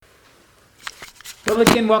Well,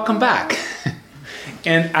 again, welcome back.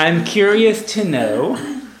 And I'm curious to know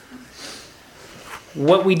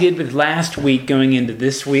what we did with last week going into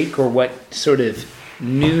this week, or what sort of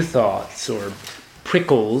new thoughts or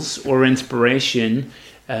prickles or inspiration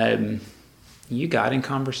you got in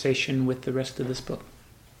conversation with the rest of this book.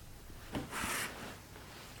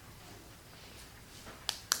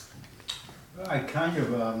 I kind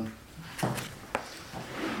of,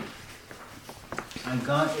 I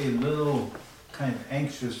got a little kind of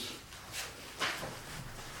anxious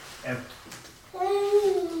at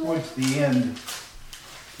towards the end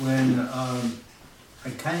when I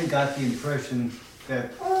kind of got the impression that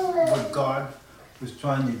what God was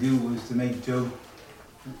trying to do was to make Job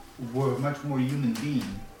a much more human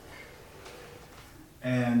being.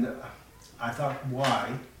 And I thought,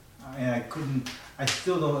 why? And I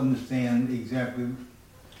still don't understand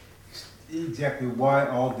exactly why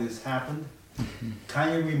all this happened. Mm-hmm.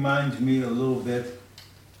 Kind of reminds me a little bit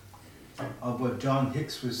of what John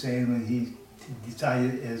Hicks was saying when he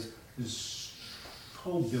decided as his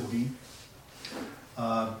soul building,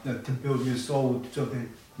 to build your soul so that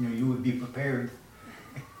you would be prepared.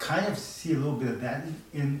 I kind of see a little bit of that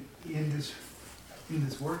in this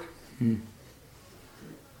work. Mm.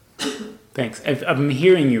 Thanks. If I'm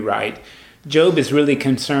hearing you right, Job is really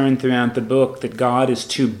concerned throughout the book that God is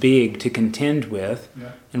too big to contend with.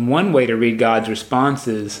 Yeah. And one way to read God's response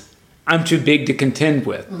is, I'm too big to contend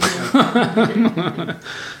with.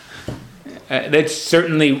 That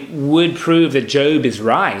certainly would prove that Job is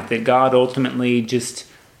right, that God ultimately just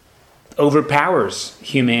overpowers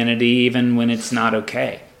humanity even when it's not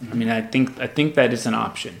okay. I mean, I think that is an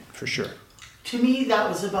option, for sure. To me, that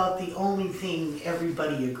was about the only thing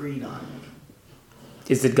everybody agreed on.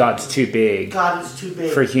 Is that God's too big. God is too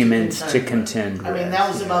big for humans to contend with. I mean, that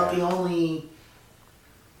was about the only,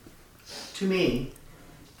 to me,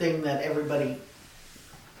 thing that everybody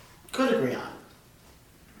could agree on.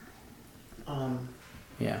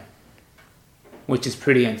 Yeah. Which is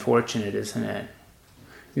pretty unfortunate, isn't it?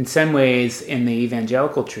 In some ways, in the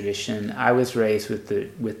evangelical tradition, I was raised with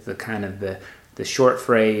the kind of the short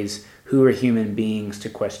phrase, who are human beings to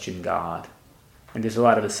question God? And there's a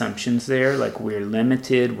lot of assumptions there, like we're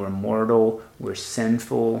limited, we're mortal, we're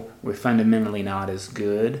sinful, we're fundamentally not as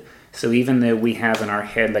good. So even though we have in our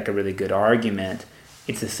head like a really good argument,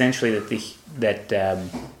 it's essentially that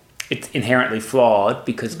it's inherently flawed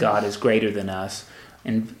because God is greater than us.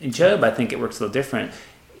 And in Job, I think it works a little different.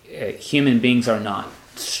 Human beings are not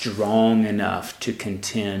strong enough to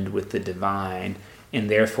contend with the divine, and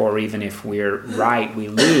therefore even if we're right, we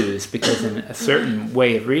lose, because in a certain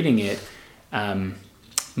way of reading it,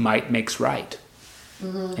 might makes right,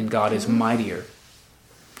 and God is mightier,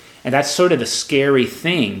 and that's sort of a scary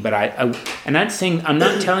thing. But I'm not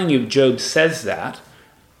telling you Job says that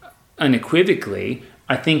unequivocally.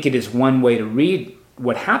 I think it is one way to read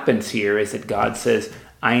what happens here is that God says,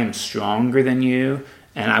 "I am stronger than you,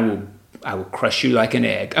 and I will crush you like an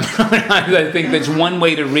egg." I think that's one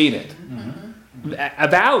way to read it, a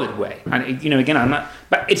valid way. Again, I'm not,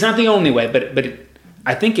 but it's not the only way. But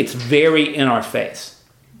I think it's very in our face.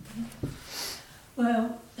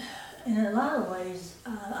 Well, in a lot of ways,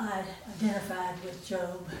 I identified with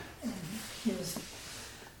Job and his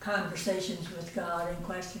conversations with God and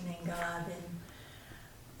questioning God,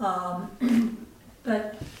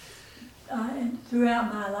 but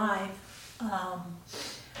throughout my life,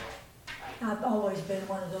 I've always been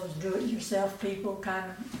one of those do-it-yourself people, kind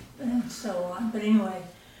of, and so on. But anyway,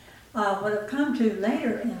 what I've come to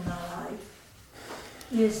later in my life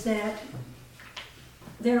is that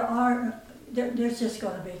there's just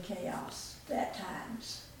going to be chaos at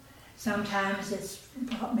times. Sometimes it's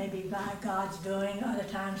maybe by God's doing, other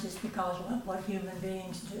times it's because of what human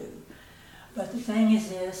beings do. But the thing is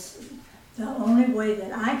this, the only way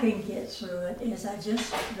that I can get through it is I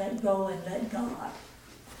just let go and let God.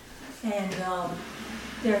 And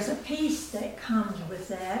there's a peace that comes with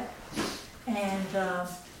that. And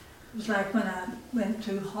it was like when I went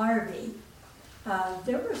through Harvey,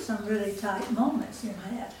 there were some really tight moments in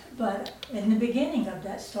that. But in the beginning of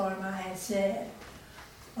that storm, I had said,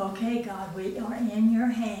 "Okay, God, we are in your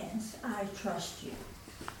hands. I trust you."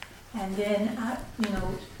 And then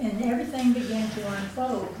and everything began to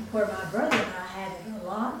unfold, where my brother and I had it a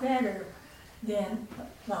lot better than a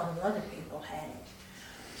lot of other people had it.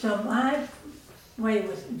 So my way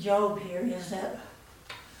with Job here is that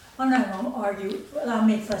I'm not going to argue. Well, I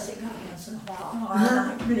may fuss at God once in a while, or I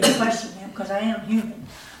might really question him because I am human.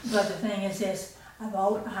 But the thing is this, I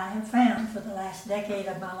have found for the last decade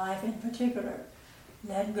of my life in particular,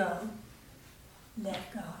 let go,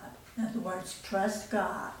 let God. In other words, trust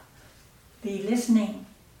God. Be listening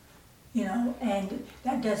and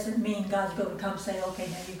that doesn't mean God's going to come say, okay,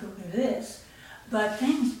 now you go do this. But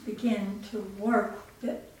things begin to work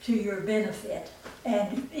to your benefit.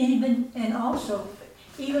 And also,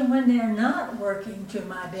 even when they're not working to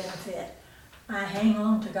my benefit, I hang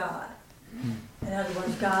on to God. In other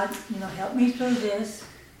words, God, help me through this.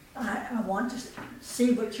 I want to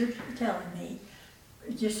see what you're telling me.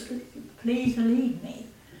 Just please lead me.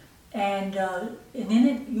 And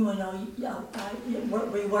then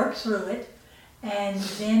we work through it, and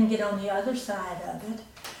then get on the other side of it,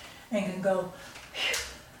 and can go.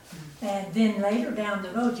 And then later down the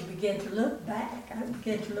road, you begin to look back. I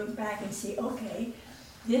begin to look back and see, okay,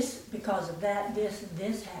 this, because of that, this and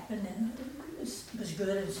this happened, and it was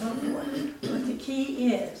good, and so forth. But the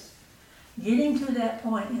key is, getting to that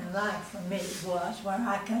point in life for me was where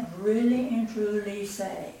I could really and truly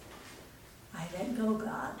say, I let go,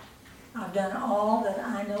 God. I've done all that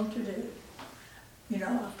I know to do.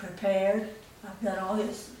 I've prepared, I've done all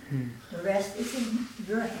this. The rest is in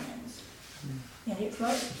your hands. And it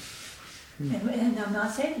flows. And I'm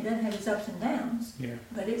not saying it doesn't have its ups and downs,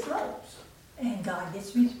 but it flows. And God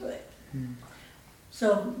gets me through it.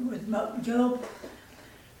 So with Job,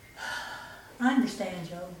 I understand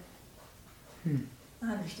Job.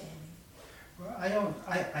 I understand him. Well,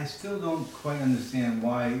 I still don't quite understand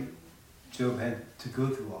why Job had to go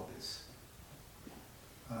through all this.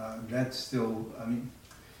 That's still,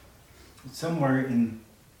 somewhere in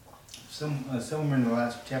the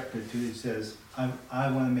last chapter too, it says, I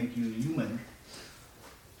want to make you human,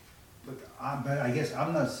 but I guess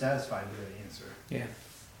I'm not satisfied with that answer. Yeah.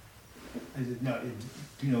 I said,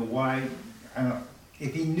 no, why? I don't know.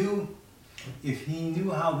 If he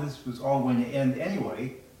knew how this was all going to end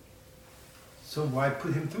anyway, so why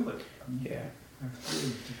put him through it? Yeah.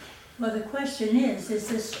 Well, the question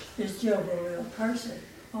is Job a real person?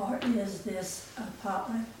 Or is this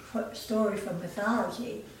a story from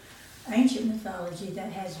mythology, ancient mythology,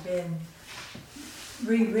 that has been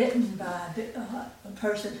rewritten by a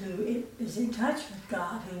person who is in touch with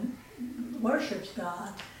God, who worships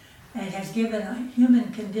God, and has given a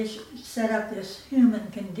human condition, set up this human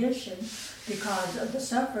condition because of the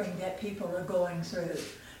suffering that people are going through?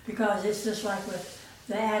 Because it's just like with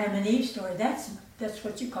the Adam and Eve story, that's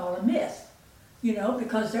what you call a myth.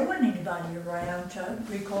 Because there wasn't anybody around to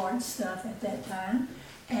record stuff at that time.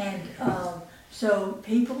 And so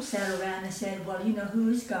people sat around and said, well, who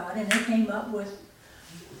is God? And they came up with,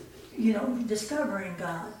 discovering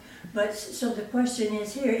God. But so the question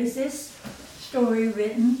is here, is this story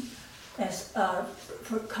written as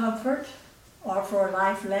for comfort or for a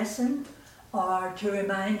life lesson, or to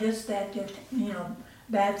remind us that,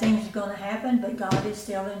 bad things are going to happen, but God is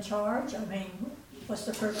still in charge? What's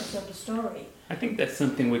the purpose of the story? I think that's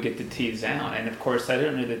something we get to tease out. And of course, I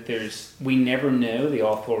don't know that we never know the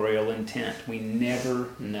authorial intent. We never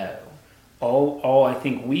know. All I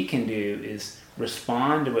think we can do is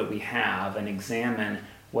respond to what we have and examine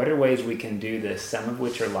what are ways we can do this, some of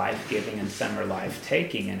which are life-giving and some are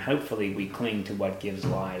life-taking, and hopefully we cling to what gives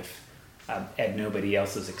life at nobody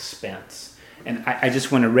else's expense. And I just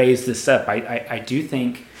want to raise this up. I do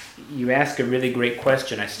think you ask a really great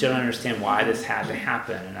question. I still don't understand why this had to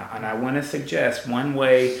happen. And I want to suggest one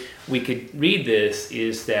way we could read this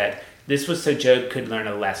is that this was so Job could learn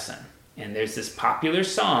a lesson. And there's this popular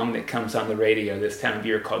song that comes on the radio this time of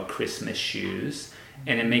year called Christmas Shoes.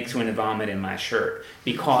 And it makes me want to vomit in my shirt.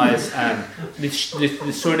 Because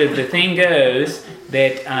the thing goes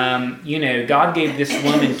that, God gave this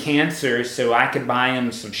woman cancer so I could buy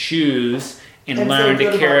him some shoes and learn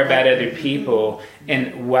to care about other people.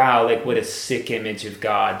 And wow, what a sick image of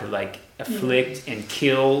God to afflict and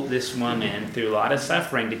kill this woman through a lot of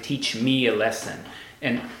suffering to teach me a lesson.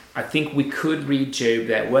 And I think we could read Job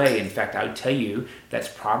that way. In fact, I would tell you that's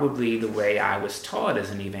probably the way I was taught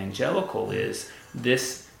as an evangelical, is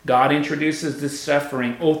this: God introduces this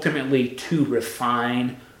suffering ultimately to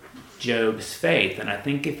refine Job's faith. And I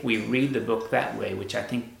think if we read the book that way, which I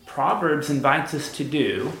think Proverbs invites us to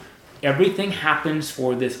do, everything happens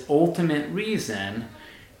for this ultimate reason,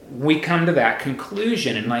 we come to that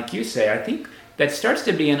conclusion. And like you say, I think that starts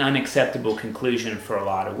to be an unacceptable conclusion for a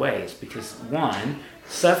lot of ways. Because one,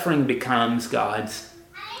 suffering becomes God's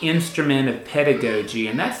instrument of pedagogy,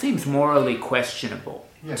 and that seems morally questionable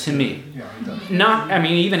to me. Yeah, it does.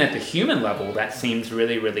 Even at the human level, that seems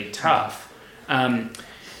really, really tough.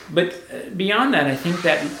 But beyond that, I think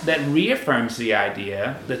that reaffirms the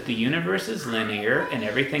idea that the universe is linear and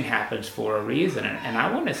everything happens for a reason. And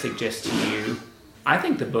I want to suggest to you, I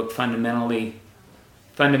think the book fundamentally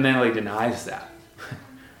denies that.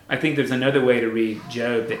 I think there's another way to read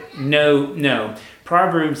Job that no,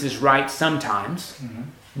 Proverbs is right sometimes,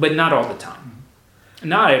 but not all the time.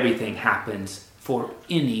 Not everything happens for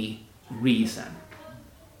any reason.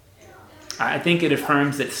 I think it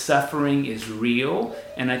affirms that suffering is real,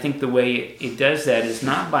 and I think the way it does that is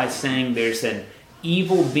not by saying there's an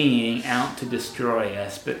evil being out to destroy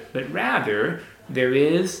us, but rather there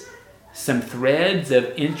is some threads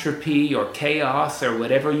of entropy or chaos or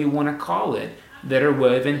whatever you want to call it that are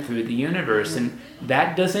woven through the universe, and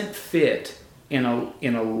that doesn't fit in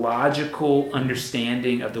a logical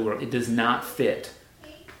understanding of the world. It does not fit,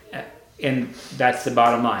 and that's the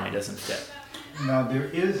bottom line. It doesn't fit. Now there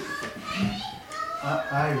is,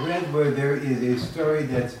 I read where there is a story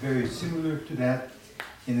that's very similar to that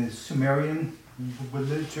in the Sumerian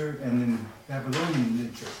literature and in Babylonian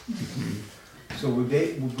literature. So would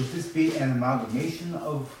this be an amalgamation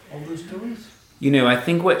of all those stories? I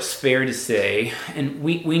think what's fair to say, and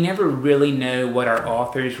we never really know what our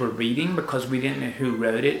authors were reading because we didn't know who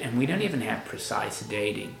wrote it, and we don't even have precise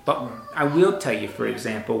dating. But I will tell you, for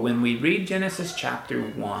example, when we read Genesis chapter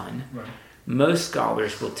 1, most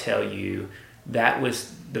scholars will tell you that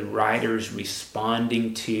was the writers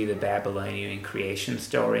responding to the Babylonian creation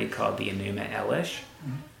story called the Enuma Elish.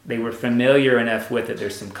 They were familiar enough with it,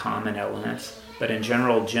 there's some common elements, but in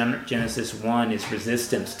general, Genesis 1 is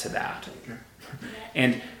resistance to that.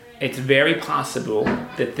 And it's very possible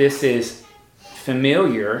that this is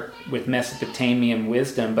familiar with Mesopotamian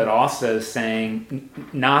wisdom, but also saying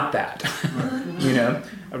not that,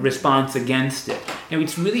 a response against it. And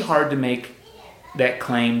it's really hard to make that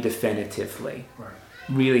claim definitively.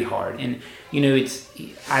 Really hard. And,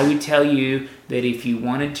 I would tell you that if you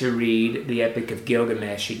wanted to read the Epic of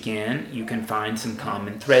Gilgamesh again, you can find some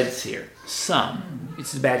common threads here. Some.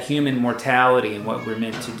 It's about human mortality and what we're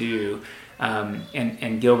meant to do.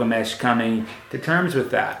 And Gilgamesh coming to terms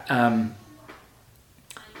with that.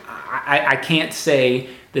 I can't say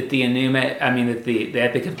that the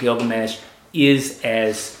Epic of Gilgamesh is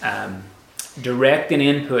as direct an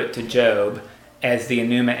input to Job as the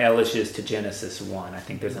Enuma Elish is to Genesis 1. I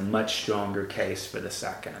think there's a much stronger case for the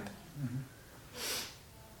second.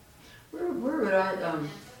 Where would I,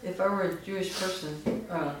 if I were a Jewish person,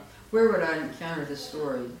 where would I encounter this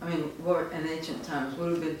story? I mean, what in ancient times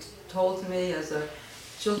would have been told to me as a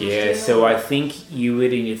children's tale? So I think you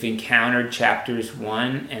would have encountered chapters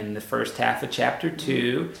 1 and the first half of chapter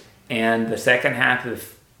 2 and the second half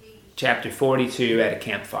of chapter 42 at a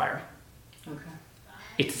campfire. Okay.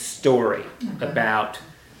 It's a story about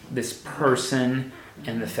this person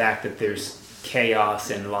and the fact that there's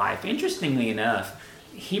chaos in life. Interestingly enough,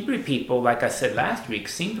 Hebrew people, like I said last week,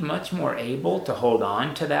 seemed much more able to hold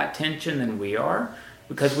on to that tension than we are,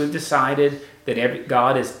 because we've decided that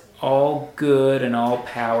God is all good and all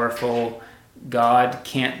powerful. God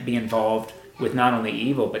can't be involved with not only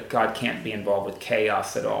evil, but God can't be involved with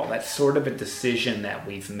chaos at all. That's sort of a decision that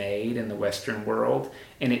we've made in the Western world.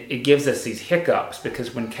 And it gives us these hiccups,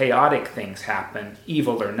 because when chaotic things happen,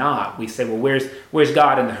 evil or not, we say, well, where's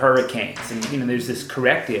God in the hurricanes? And, there's this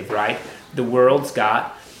corrective, right? The world's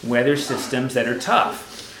got weather systems that are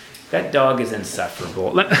tough. That dog is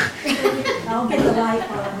insufferable. I'll get the light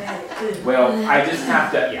while I'm at it too. Well, I just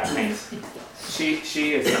have to, yeah, thanks.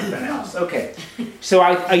 She is something else. Okay. So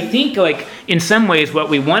I think, like, in some ways what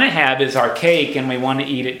we want to have is our cake and we want to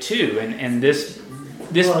eat it too. And this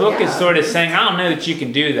book is sort of saying, I don't know that you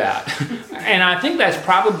can do that. And I think that's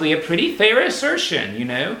probably a pretty fair assertion,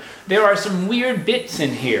 There are some weird bits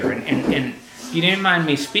in here. And if you didn't mind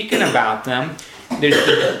me speaking about them,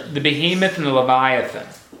 there's the behemoth and the leviathan,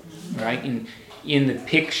 right? In the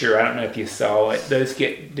picture, I don't know if you saw it, those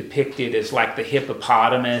get depicted as like the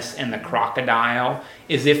hippopotamus and the crocodile,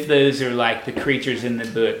 as if those are like the creatures in the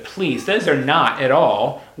book. Please, those are not at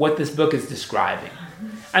all what this book is describing.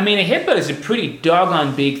 I mean, a hippo is a pretty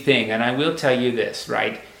doggone big thing, and I will tell you this,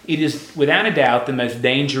 right? It is, without a doubt, the most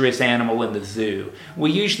dangerous animal in the zoo. We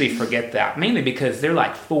usually forget that, mainly because they're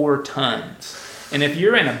like 4 tons. And if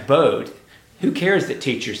you're in a boat, who cares that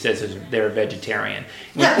teacher says they're a vegetarian?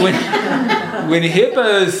 When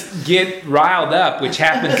hippos get riled up, which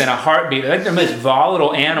happens in a heartbeat, they're like the most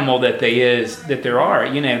volatile animal that there are.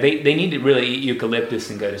 They need to really eat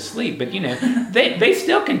eucalyptus and go to sleep. But they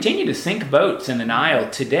still continue to sink boats in the Nile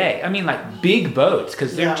today. I mean, like big boats,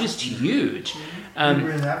 because they're just huge. We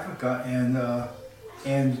were in Africa,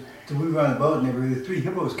 and we were on a boat, and there were 3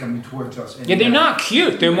 hippos coming towards us. And they're not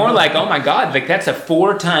cute. They're more like, oh my God, like that's a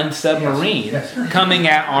 4-ton submarine coming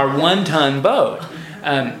at our 1-ton boat.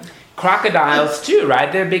 Crocodiles too, right?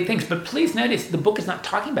 They're big things. But please notice, the book is not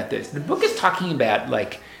talking about this. The book is talking about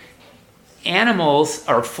like animals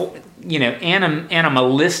or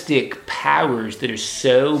animalistic powers that are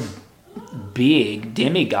so big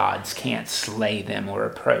demigods can't slay them or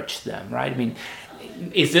approach them, right? I mean,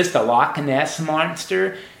 is this the Loch Ness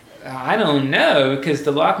Monster? I don't know, because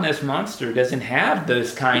the Loch Ness Monster doesn't have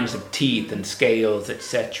those kinds of teeth and scales,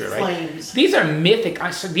 etc. Right? Flames. These are mythic.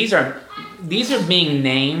 These are being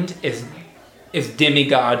named as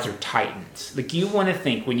demigods or titans. Like, you want to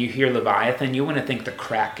think, when you hear Leviathan, you want to think the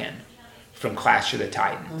Kraken from Clash of the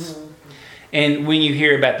Titans. Mm-hmm. And when you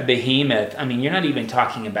hear about the behemoth, I mean, you're not even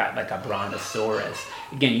talking about like a brontosaurus.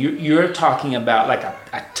 Again, you're talking about like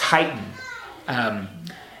a titan.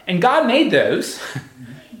 And God made those,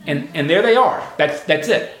 and there they are. That's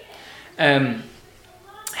it.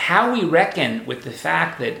 How we reckon with the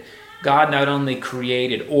fact that God not only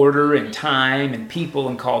created order and time and people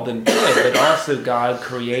and called them good, but also God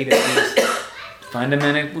created these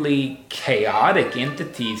fundamentally chaotic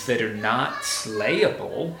entities that are not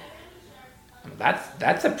slayable.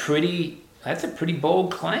 That's a pretty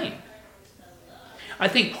bold claim. I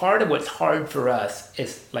think part of what's hard for us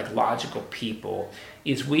as like logical people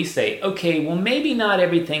is we say, okay, well, maybe not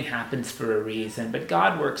everything happens for a reason, but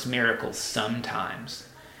God works miracles sometimes.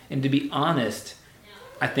 And to be honest,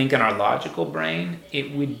 I think in our logical brain,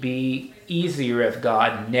 it would be easier if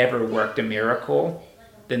God never worked a miracle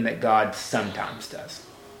than that God sometimes does.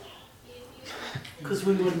 Because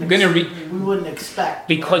we wouldn't expect.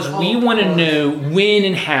 Because we want to know when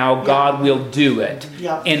and how God will do it.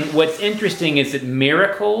 Yeah. And what's interesting is that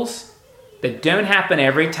miracles that don't happen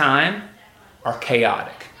every time are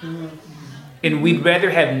chaotic. Mm-hmm. And we'd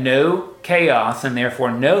rather have no chaos and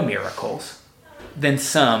therefore no miracles than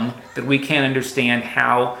some that we can't understand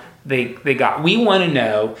how they got. We want to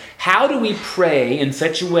know, how do we pray in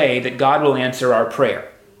such a way that God will answer our prayer?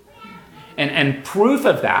 And proof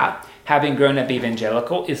of that, having grown up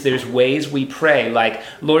evangelical, is there's ways we pray, like,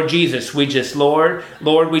 Lord Jesus, we just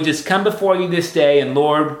come before you this day, and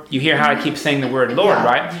Lord, you hear how I keep saying the word Lord,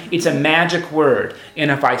 right? It's a magic word, and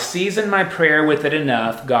if I season my prayer with it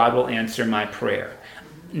enough, God will answer my prayer.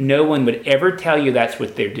 No one would ever tell you that's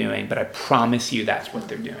what they're doing, but I promise you that's what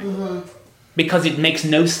they're doing. Mm-hmm. Because it makes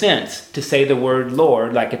no sense to say the word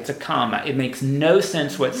Lord like it's a comma. It makes no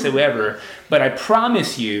sense whatsoever. But I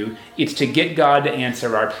promise you, it's to get God to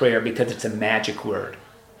answer our prayer because it's a magic word.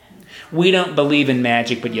 We don't believe in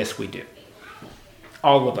magic, but yes, we do.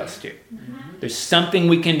 All of us do. There's something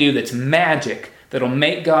we can do that's magic that'll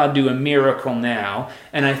make God do a miracle now.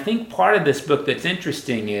 And I think part of this book that's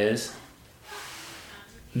interesting is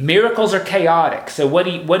miracles are chaotic. So what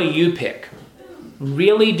do you pick?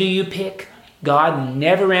 Really, do you pick God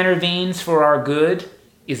never intervenes for our good?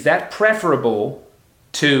 Is that preferable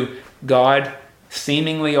to God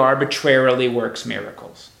seemingly arbitrarily works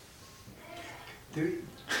miracles?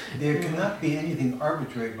 There cannot be anything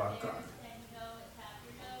arbitrary about God.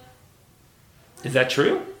 Is that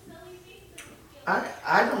true?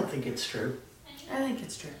 I don't think it's true. I think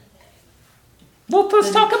it's true. Well,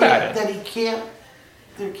 let's talk about it.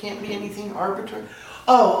 There can't be anything arbitrary.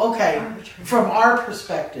 Oh, okay. Arbitrary. From our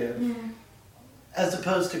perspective, as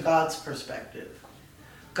opposed to God's perspective.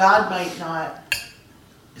 God might not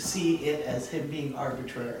see it as him being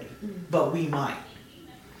arbitrary, but we might.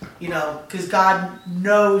 Because God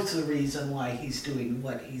knows the reason why he's doing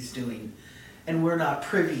what he's doing, and we're not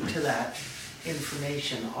privy to that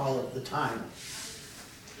information all of the time.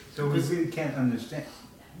 So we really can't understand.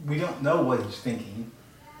 We don't know what he's thinking.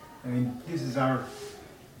 I mean, this is our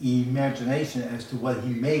imagination as to what he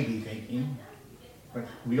may be thinking, but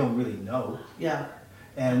we don't really know. Yeah.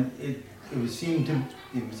 And it would seem to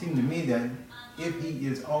me that if he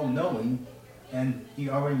is all-knowing and he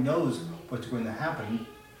already knows what's going to happen,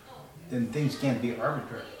 then things can't be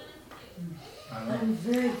arbitrary. I'm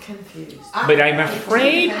very confused. But I'm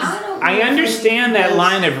afraid I understand that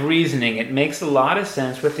line of reasoning. It makes a lot of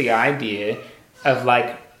sense with the idea of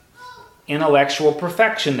like intellectual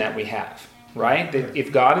perfection that we have, right? That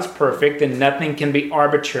if God is perfect, then nothing can be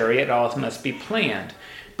arbitrary. It all must be planned.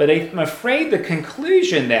 But I'm afraid the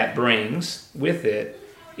conclusion that brings with it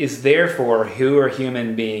is therefore, who are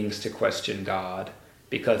human beings to question God?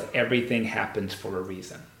 Because everything happens for a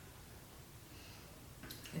reason.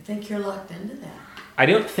 I think you're locked into that. I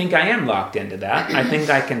don't think I am locked into that. I think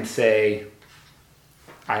I can say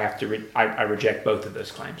I reject both of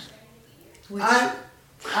those claims. I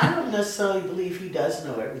don't necessarily believe he does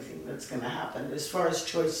know everything that's going to happen as far as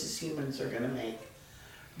choices humans are going to make.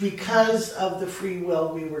 Because of the free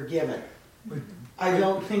will we were given. I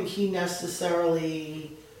don't think he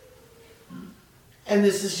necessarily, and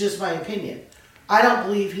this is just my opinion, I don't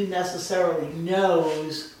believe he necessarily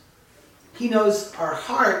knows. He knows our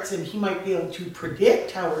hearts, and he might be able to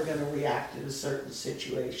predict how we're going to react in a certain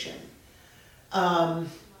situation.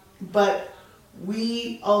 but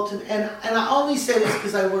we ultimately, and I only say this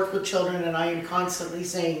because I work with children and I am constantly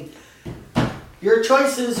saying, your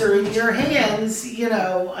choices are in your hands,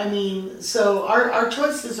 I mean, so our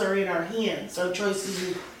choices are in our hands. Our choices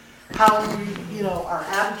is how we, our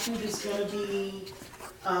attitude is going to be,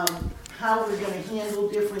 how we're going to handle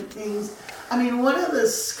different things. I mean, one of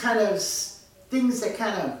the kind of things that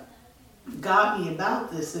kind of got me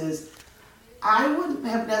about this is I wouldn't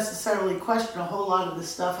have necessarily questioned a whole lot of the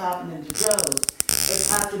stuff happening to Job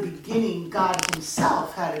if at the beginning God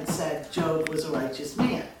himself hadn't said Job was a righteous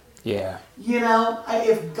man. Yeah.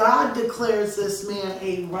 If God declares this man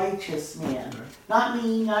a righteous man, not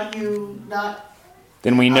me, not you, not...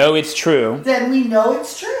 Then we know it's true. Then we know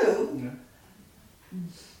it's true.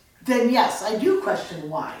 Then yes, I do question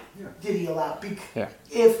why did he allow...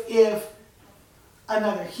 If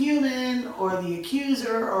another human or the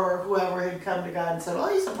accuser or whoever had come to God and said, well,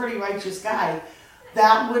 he's a pretty righteous guy,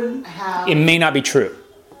 that wouldn't have... It may not be true.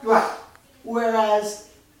 Right. Whereas,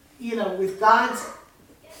 with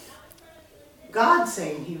God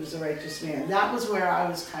saying he was a righteous man, that was where I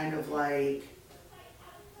was kind of like,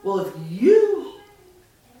 well, if you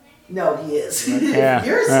know he is, if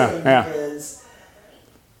you're saying he is,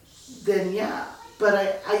 then yeah.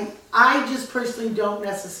 But I just personally don't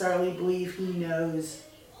necessarily believe he knows.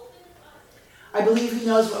 I believe he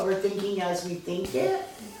knows what we're thinking as we think it.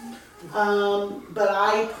 But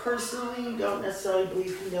I personally don't necessarily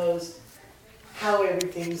believe he knows how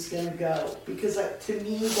everything's going to go. Because to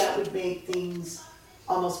me, that would make things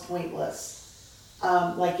almost pointless.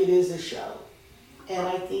 Like it is a show. And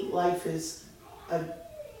I think life is a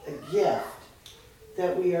gift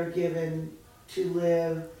that we are given to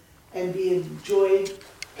live and be enjoyed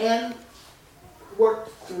and worked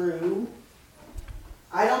through.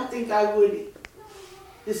 I don't think I would,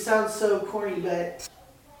 this sounds so corny, but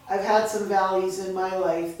I've had some valleys in my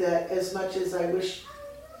life that as much as I wish,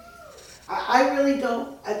 I really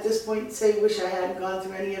don't at this point say wish I hadn't gone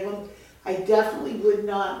through any of them. I definitely would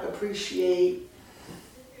not appreciate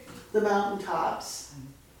the mountaintops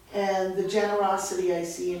and the generosity I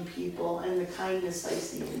see in people and the kindness I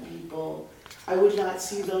see in people. I would not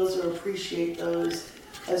see those or appreciate those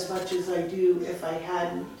as much as I do if I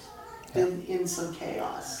hadn't been in some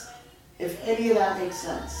chaos. If any of that makes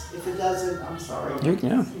sense. If it doesn't, I'm sorry.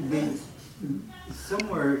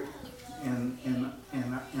 Somewhere, and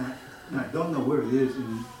I don't know where it is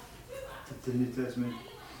in the New Testament,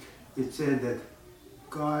 it said that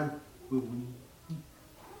God knew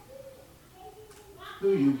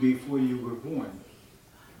you before you were born.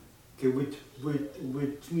 Okay, which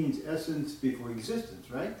means essence before existence,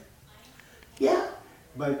 right? Yeah.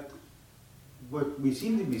 But what we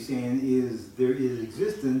seem to be saying is there is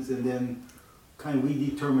existence, and then kind of we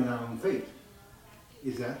determine our own fate.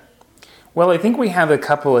 Is that? Well, I think we have a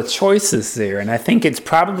couple of choices there, and I think it's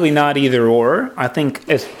probably not either or. I think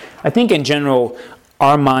in general,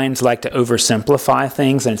 our minds like to oversimplify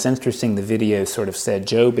things, and it's interesting the video sort of said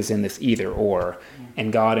Job is in this either or,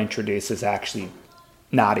 and God introduces actually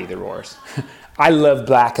not either ors. I love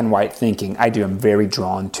black and white thinking. I do. I'm very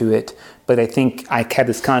drawn to it. But I think I had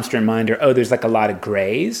this constant reminder, there's like a lot of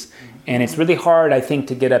grays. And it's really hard, I think,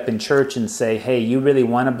 to get up in church and say, hey, you really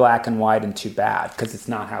want a black and white and too bad, because it's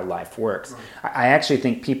not how life works. Right. I actually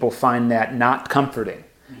think people find that not comforting.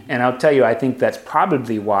 And I'll tell you, I think that's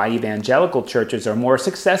probably why evangelical churches are more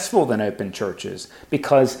successful than open churches,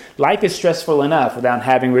 because life is stressful enough without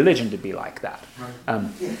having religion to be like that.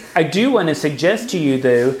 Right. I do want to suggest to you,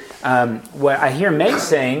 though, what I hear Meg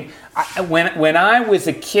saying, when I was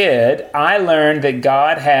a kid, I learned that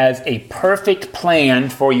God has a perfect plan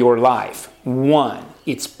for your life. One,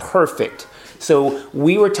 it's perfect. So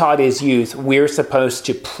we were taught as youth, we're supposed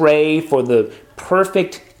to pray for the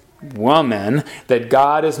perfect woman that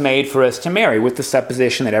God has made for us to marry, with the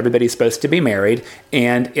supposition that everybody's supposed to be married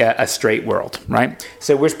and a straight world, right?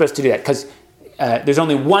 So we're supposed to do that because there's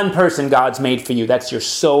only one person God's made for you. That's your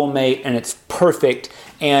soulmate, and it's perfect.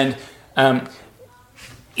 And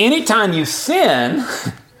anytime you sin,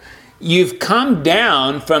 you've come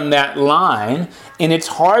down from that line, and it's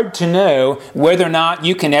hard to know whether or not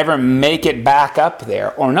you can ever make it back up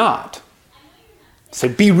there or not. So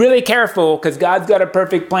be really careful, because God's got a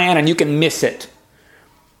perfect plan and you can miss it.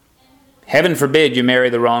 Heaven forbid you marry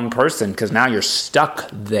the wrong person, because now you're stuck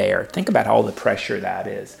there. Think about all the pressure that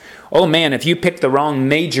is. Oh man, if you pick the wrong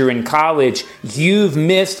major in college, you've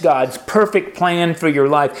missed God's perfect plan for your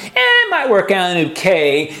life. It might work out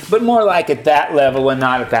okay, but more like at that level and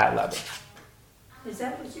not at that level. Is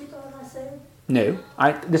that what you thought I said? No,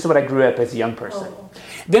 this is what I grew up as a young person. Oh, okay.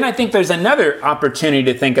 Then I think there's another opportunity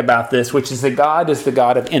to think about this, which is that God is the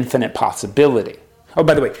God of infinite possibility. Oh,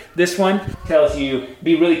 by the way, this one tells you,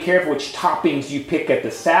 be really careful which toppings you pick at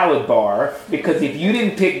the salad bar, because if you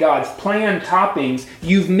didn't pick God's planned toppings,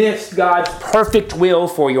 you've missed God's perfect will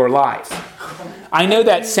for your life. I know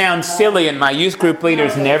that sounds silly, and my youth group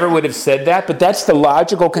leaders never would have said that, but that's the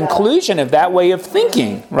logical conclusion of that way of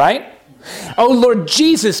thinking, right? Oh, Lord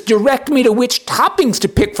Jesus, direct me to which toppings to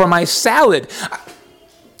pick for my salad.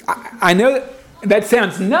 I know that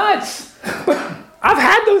sounds nuts, but I've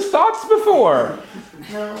had those thoughts before.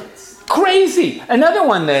 No, it's Crazy. Another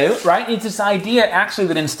one, though, right, is this idea actually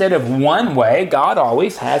that instead of one way, God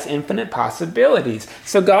always has infinite possibilities.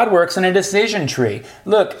 So God works in a decision tree.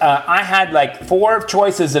 Look, I had like 4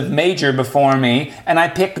 choices of major before me, and I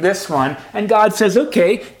picked this one, and God says,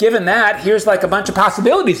 okay, given that, here's like a bunch of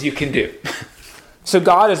possibilities you can do. So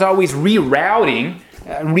God is always rerouting,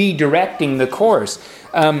 redirecting the course.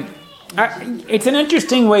 It's an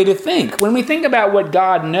interesting way to think. When we think about what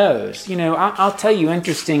God knows, I'll tell you,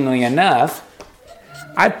 interestingly enough,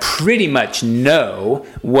 I pretty much know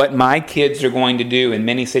what my kids are going to do in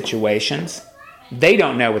many situations. They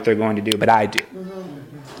don't know what they're going to do, but I do.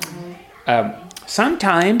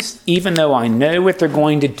 Sometimes, even though I know what they're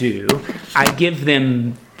going to do, I give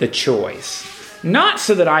them the choice. Not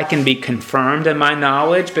so that I can be confirmed in my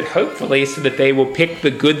knowledge, but hopefully so that they will pick the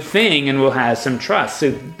good thing and will have some trust. So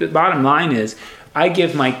the bottom line is, I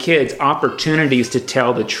give my kids opportunities to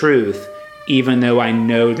tell the truth, even though I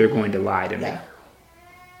know they're going to lie to me. yeah.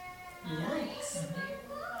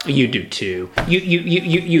 You do too.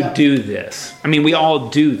 You do this. I mean, we all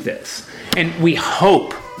do this. And we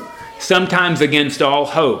hope, sometimes against all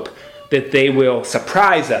hope, that they will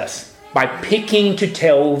surprise us by picking to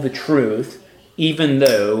tell the truth, even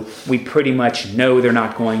though we pretty much know they're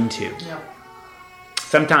not going to. Yeah.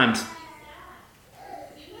 Sometimes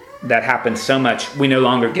that happens so much, we no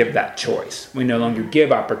longer give that choice. We no longer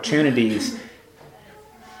give opportunities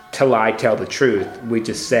to lie, tell the truth. We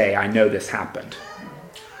just say, I know this happened.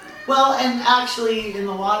 Well, and actually, in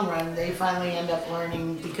the long run, they finally end up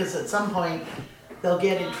learning, because at some point they'll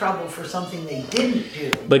get in trouble for something they didn't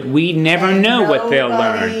do. But we never And know what they'll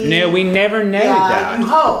nobody- learn. No, we never know that. You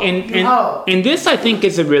hope. You hope. And this, I think,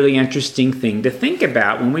 is a really interesting thing to think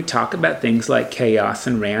about when we talk about things like chaos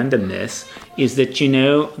and randomness, is that,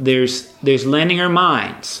 there's linear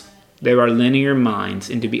minds. There are linear minds.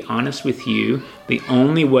 And to be honest with you, the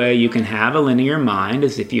only way you can have a linear mind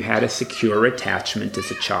is if you had a secure attachment as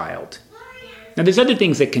a child. Now, there's other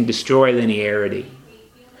things that can destroy linearity.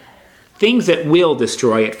 Things that will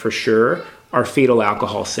destroy it for sure are fetal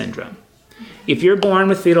alcohol syndrome. If you're born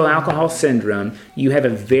with fetal alcohol syndrome, you have a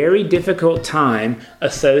very difficult time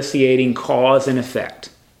associating cause and effect.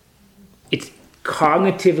 It's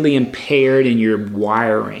cognitively impaired in your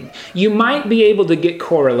wiring. You might be able to get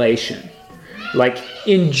correlation. Like,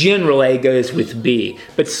 in general, A goes with B.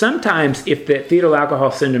 But sometimes, if the fetal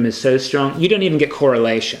alcohol syndrome is so strong, you don't even get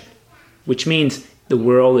correlation, which means the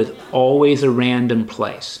world is always a random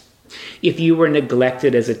place. If you were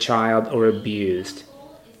neglected as a child or abused,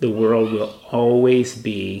 the world will always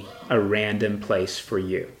be a random place for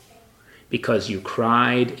you, because you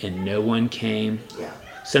cried and no one came. Yeah.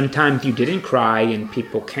 Sometimes you didn't cry and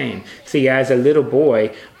people came. See, as a little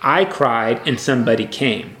boy, I cried and somebody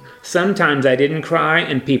came. Sometimes I didn't cry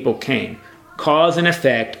and people came. Cause and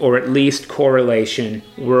effect, or at least correlation,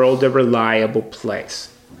 world a reliable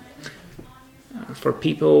place. For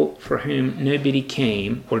people for whom nobody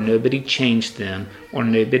came, or nobody changed them, or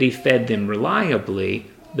nobody fed them reliably,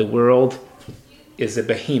 the world is a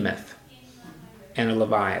behemoth and a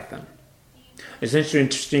leviathan. It's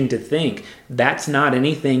interesting to think that's not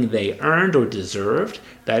anything they earned or deserved.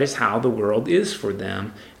 That is how the world is for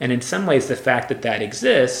them. And in some ways, the fact that that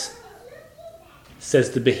exists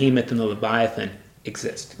says the behemoth and the leviathan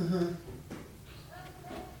exist. Mm-hmm.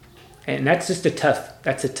 And that's just a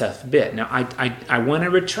tough bit. Now, I want to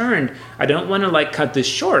return. I don't want to cut this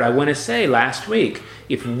short. I want to say last week,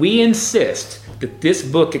 if we insist that this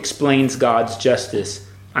book explains God's justice,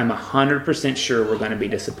 I'm 100% sure we're going to be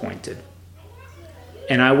disappointed.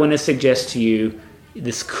 And I want to suggest to you,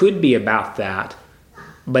 this could be about that,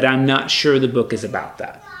 but I'm not sure the book is about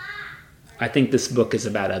that. I think this book is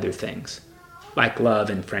about other things, like love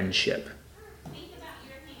and friendship.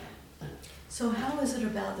 So how is it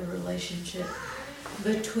about the relationship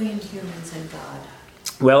between humans and God?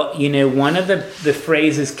 Well, one of the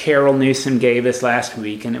phrases Carol Newsom gave us last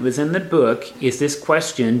week, and it was in the book, is this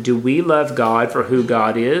question: do we love God for who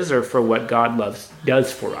God is, or for what God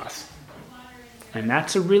does for us? And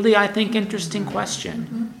that's a really, I think, interesting question.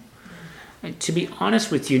 Mm-hmm. And to be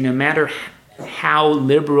honest with you, no matter how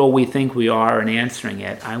liberal we think we are in answering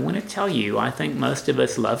it, I want to tell you, I think most of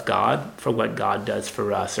us love God for what God does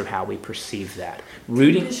for us or how we perceive that.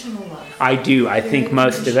 Conditional love. I do. I think Very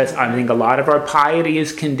most of us, conditional. I think a lot of our piety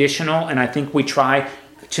is conditional, and I think we try,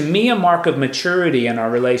 to me, a mark of maturity in our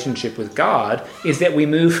relationship with God is that we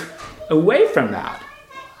move away from that.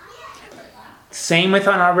 Same with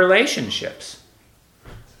on our relationships.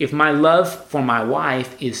 If my love for my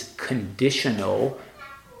wife is conditional,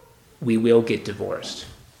 we will get divorced,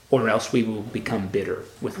 or else we will become bitter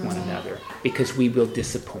with one another because we will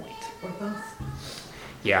disappoint. Or both.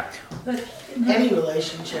 Yeah. But Any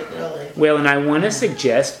relationship, really. Well, and I want to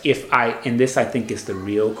suggest, and this I think is the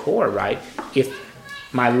real core, right? If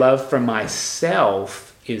my love for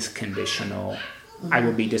myself is conditional, I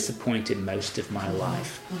will be disappointed most of my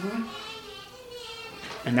life.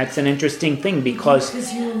 And that's an interesting thing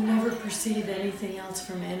because you'll never perceive anything else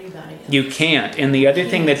from anybody else. you can't. And the other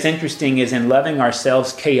thing that's interesting is in loving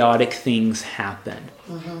ourselves, chaotic things happen.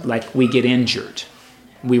 Like we get injured.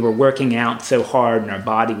 We were working out so hard and our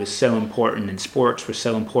body was so important and sports were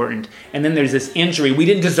so important. And then there's this injury we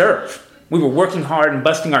didn't deserve. We were working hard and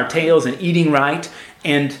busting our tails and eating right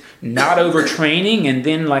and not overtraining. And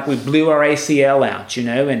then like we blew our ACL out,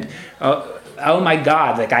 and oh my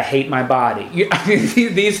God, like I hate my body.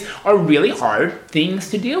 These are really hard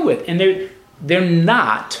things to deal with. And they're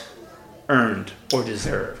not earned or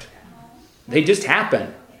deserved. They just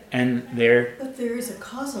happen. And But there is a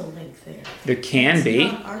causal link there. there can It's be,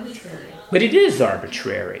 not arbitrary. but it is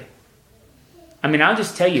arbitrary. I mean, I'll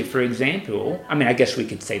just tell you, for example, I guess we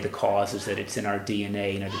could say the cause is that it's in our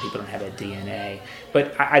DNA, other people don't have a DNA.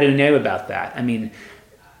 But I don't know about that.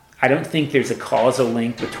 I don't think there's a causal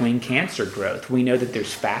link between cancer growth. We know that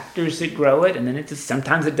there's factors that grow it, and then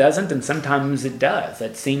sometimes it doesn't, and sometimes it does.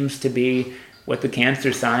 That seems to be what the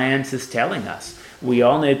cancer science is telling us. We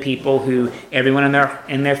all know people who everyone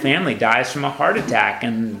in their family dies from a heart attack,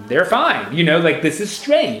 and they're fine. This is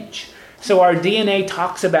strange. So our DNA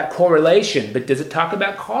talks about correlation, but does it talk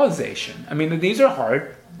about causation? These are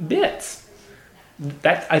hard bits.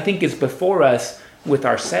 That, I think, is before us with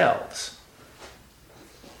ourselves.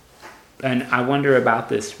 And I wonder about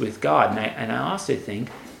this with God. And I also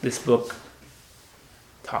think this book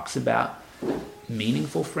talks about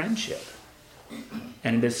meaningful friendship.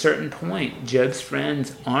 And at a certain point, Job's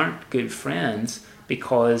friends aren't good friends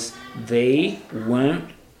because they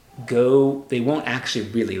won't actually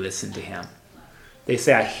really listen to him. They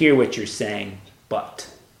say, I hear what you're saying, but.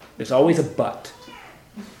 There's always a but.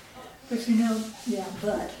 But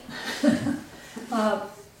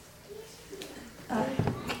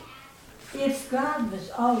if God was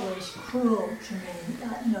always cruel to me,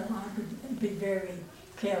 I would be very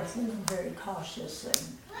careful and very cautious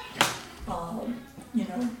and,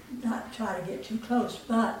 not try to get too close.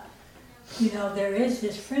 But, there is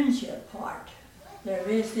this friendship part. There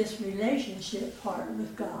is this relationship part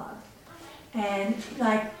with God. And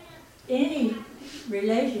like any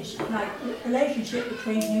relationship,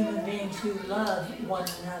 between human beings who love one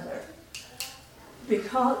another,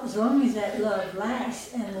 because as long as that love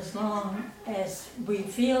lasts and as long as we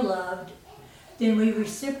feel loved, then we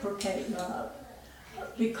reciprocate love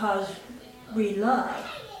because we love.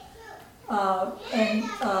 And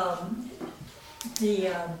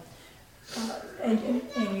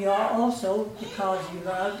you are also, because you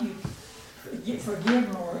love, you forgive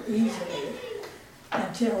more easily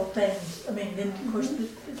until things, then of course,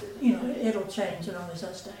 it'll change and all this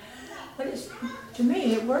other stuff. But to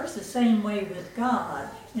me, it works the same way with God,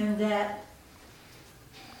 in that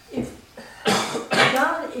if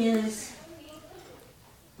God is,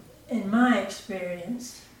 in my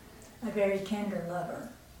experience, a very tender lover,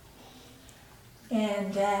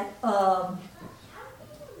 and that,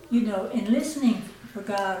 in listening for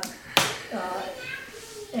God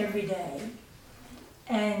every day,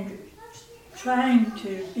 and trying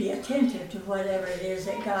to be attentive to whatever it is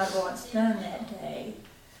that God wants done that day,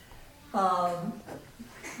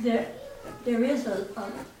 there is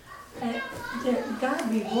there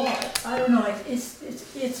God reward. I don't know. It's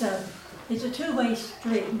a two-way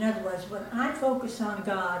street. In other words, when I focus on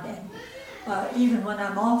God, and even when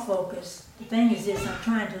I'm off focus, the thing is this: I'm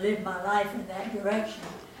trying to live my life in that direction.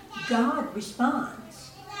 God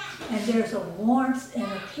responds, and there's a warmth and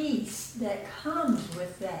a peace that comes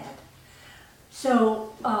with that.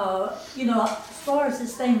 So, as far as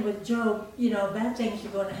this thing with Job, bad things are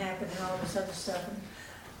going to happen and all this other stuff.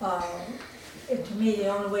 And to me, the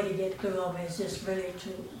only way to get through them is just really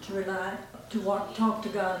to talk to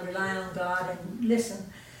God, rely on God, and listen.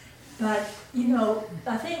 But,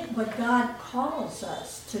 I think what God calls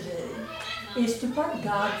us to do is to put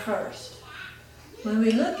God first. when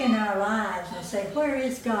we look in our lives and say, where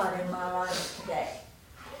is God in my life today?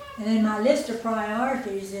 And in my list of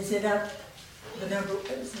priorities, is it up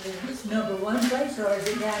it's number one place, or is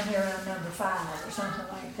it down here on number 5 or something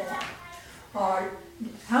like that? Or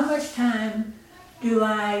how much time do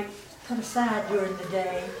I put aside during the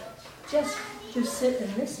day just to sit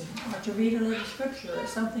and listen, or to read a little scripture or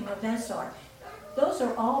something of that sort? Those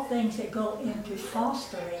are all things that go into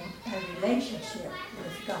fostering a relationship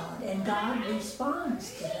with God, and God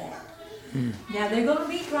responds to that. Now, there are going to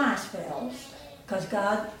be dry spells, because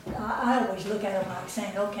God, I always look at them like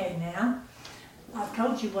saying, okay, now, I've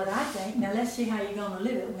told you what I think, now let's see how you're going to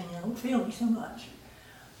live it when you don't feel me so much.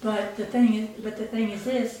 But the thing is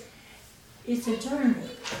this, it's a journey,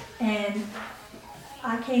 and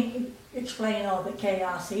I can't explain all the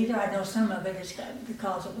chaos either. I know some of it is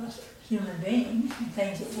because of us human beings and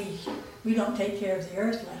things that we don't take care of the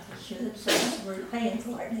earth like we should, so we're paying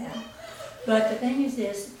for it now. But the thing is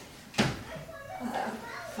this, I've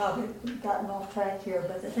probably gotten off track here,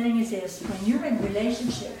 but the thing is this, when you're in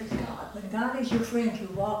relationship with God, when God is your friend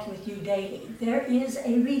who walks with you daily, there is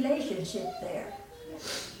a relationship there.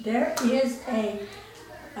 There is a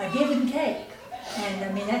give and take. And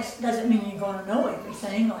I mean, that doesn't mean you're going to know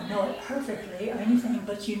everything or know it perfectly or anything,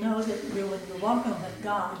 but you know that when you're walking with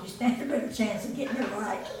God, you stand a better chance of getting it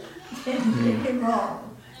right than getting it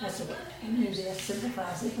wrong. That's what, maybe that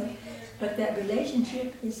simplifies it, but that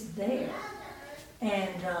relationship is there.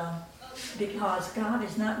 And because God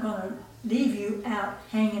is not going to leave you out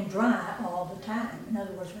hanging dry all the time. In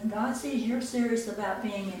other words, when God sees you're serious about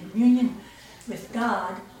being in union with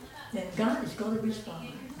God, then God is going to respond.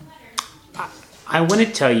 I want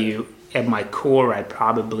to tell you, at my core, I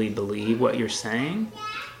probably believe what you're saying,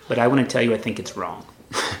 but I want to tell you I think it's wrong.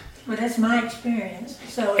 Well, that's my experience.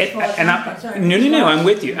 So as far as I'm concerned, no, I'm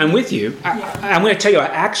with you. I'm going to tell you, I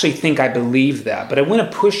actually think I believe that, but I want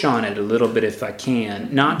to push on it a little bit if I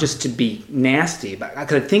can, not just to be nasty, but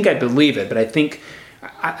because I think I believe it, but I think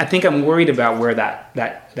I'm worried about where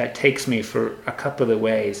that takes me for a couple of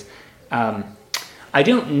ways. I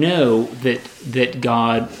don't know that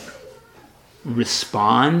God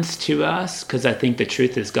responds to us, because I think the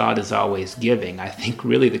truth is God is always giving. I think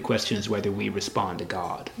really the question is whether we respond to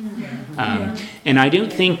God. And I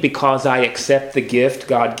don't think because I accept the gift,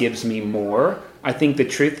 God gives me more. I think the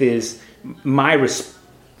truth is my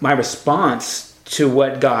response to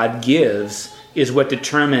what God gives is what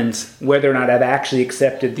determines whether or not I've actually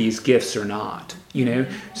accepted these gifts or not.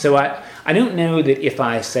 So I don't know that if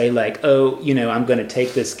I say like, I'm going to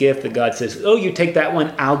take this gift, that God says, you take that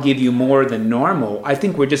one, I'll give you more than normal. I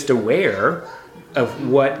think we're just aware of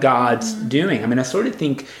what God's doing. I mean, I sort of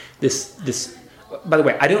think this. By the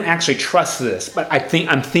way, I don't actually trust this, but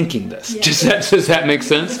I'm thinking this. Yeah. Does that make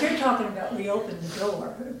sense? But you're talking about we open the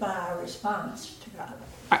door by our response to God.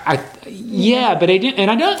 But I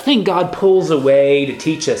don't think God pulls away to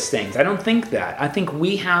teach us things. I don't think that. I think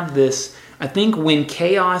we have this. I think when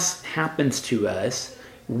chaos happens to us,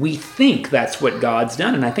 we think that's what God's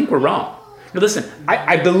done, and I think we're wrong. Now listen,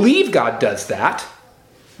 I believe God does that,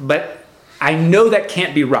 but I know that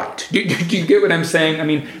can't be right. Do you get what I'm saying? I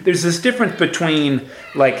mean, there's this difference between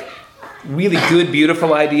like really good,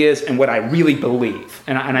 beautiful ideas and what I really believe.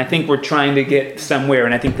 And I think we're trying to get somewhere,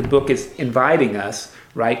 and I think the book is inviting us,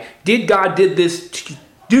 right? Did God do this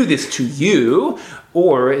to you?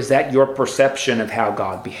 Or is that your perception of how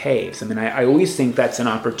God behaves? I mean, I always think that's an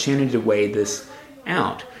opportunity to weigh this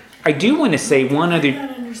out. I do want to say one other... I'm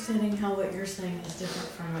not understanding how what you're saying is different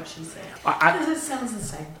from what she said. Because it sounds the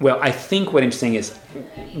same. Well, I think what I'm saying is,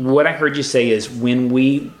 what I heard you say is when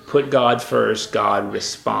we put God first, God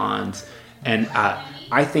responds. And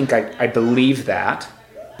I think I believe that,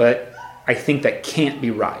 but I think that can't be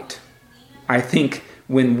right. I think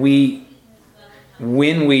when we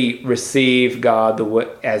receive God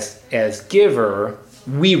as giver,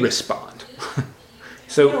 we respond.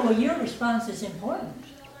 So your response is important.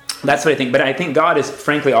 That's what I think. But I think God is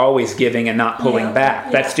frankly always giving and not pulling back.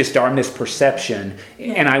 Yeah. That's just our misperception.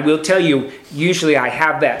 Yeah. And I will tell you, usually I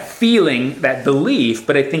have that feeling, that belief,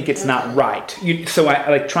 but I think it's not right. So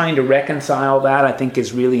I like trying to reconcile that, I think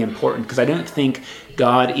is really important, because I don't think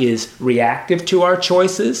God is reactive to our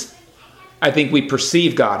choices. I think we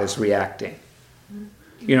perceive God as reacting.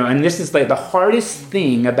 And this is like the hardest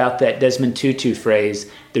thing about that Desmond Tutu phrase,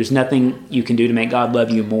 there's nothing you can do to make God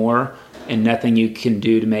love you more and nothing you can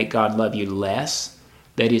do to make God love you less.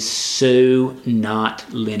 That is so not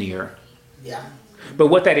linear. Yeah. But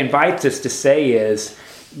what that invites us to say is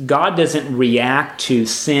God doesn't react to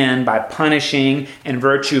sin by punishing and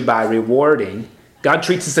virtue by rewarding. God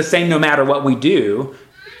treats us the same no matter what we do.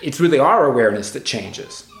 It's really our awareness that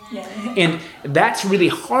changes. Yeah. And that's really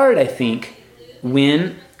hard, I think,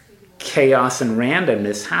 when chaos and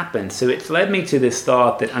randomness happen. So it's led me to this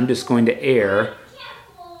thought that I'm just going to air.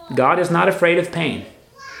 God is not afraid of pain.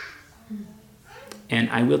 And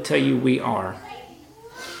I will tell you, we are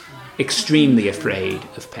extremely afraid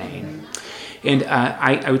of pain. And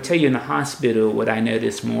I would tell you, in the hospital, what I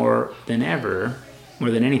notice more than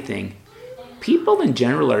anything, people in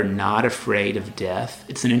general are not afraid of death.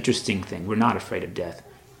 It's an interesting thing. We're not afraid of death.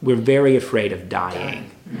 We're very afraid of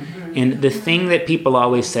dying. And the thing that people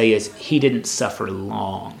always say is, he didn't suffer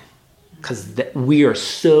long. Because we are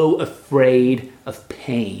so afraid of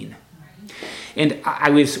pain. And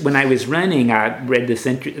when I was running, I read this.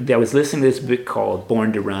 I was listening to this book called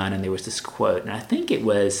Born to Run, and there was this quote, and I think it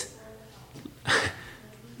was,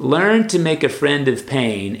 "Learn to make a friend of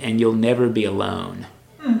pain, and you'll never be alone."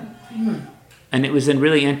 And it was a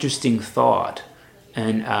really interesting thought.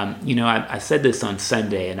 And I said this on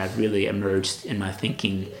Sunday, and I've really emerged in my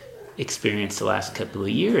thinking experience the last couple of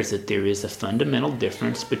years that there is a fundamental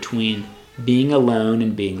difference between being alone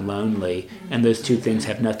and being lonely, and those two things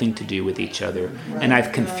have nothing to do with each other. And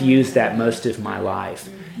I've confused that most of my life.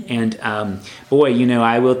 And I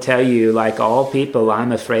will tell you, like all people,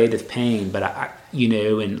 I'm afraid of pain, but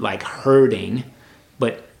and like hurting,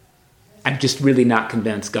 but I'm just really not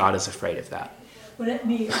convinced God is afraid of that. Well, let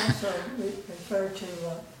me also refer to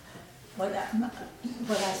what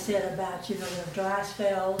I said about, the dry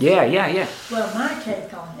spells. Yeah. Well, my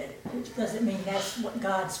take on it doesn't mean that's what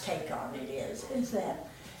God's take on it is that,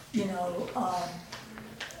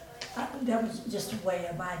 that was just a way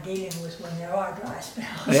of my dealing with when there are dry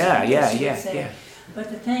spells. Yeah.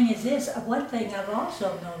 But the thing is this, one thing I've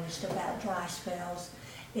also noticed about dry spells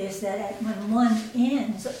is that when one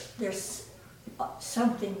ends, there's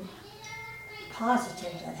something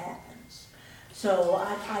positive that happens. So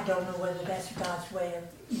I don't know whether that's God's way of,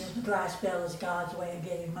 the dry spell is God's way of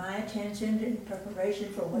getting my attention in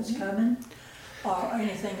preparation for what's coming, or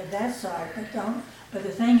anything of that sort. But the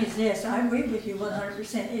thing is this, I agree with you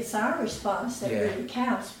 100%. It's our response that really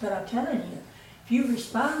counts. But I'm telling you, if you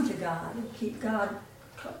respond to God and keep God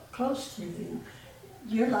close to you,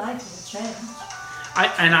 your life will change.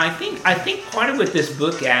 I think part of what this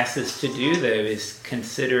book asks us to do, though, is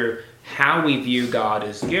consider how we view God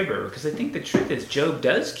as giver, because I think the truth is Job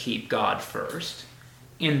does keep God first,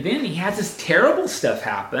 and then he has this terrible stuff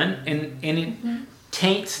happen, and it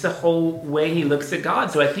taints the whole way he looks at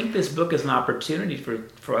God. So I think this book is an opportunity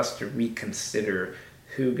for us to reconsider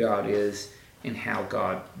who God is and how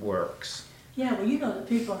God works. Yeah, well, the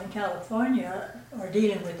people in California are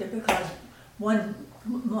dealing with it because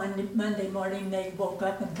Monday morning they woke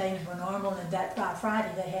up and things were normal, and that by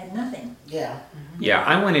Friday they had nothing. Yeah. Yeah,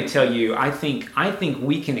 I want to tell you, I think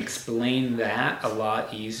we can explain that a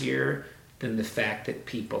lot easier than the fact that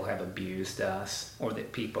people have abused us or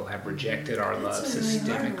that people have rejected our love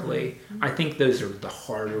systemically. I think those are the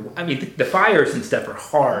harder. I mean, the fires and stuff are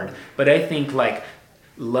hard, but I think like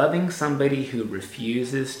loving somebody who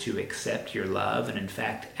refuses to accept your love and in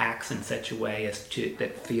fact acts in such a way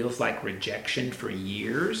that feels like rejection for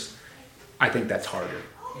years, I think that's harder.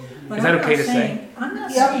 But is that okay to say? I'm not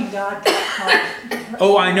saying God got called.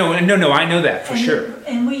 Oh, I know. No, I know that for sure.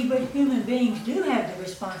 And we, but human beings, do have the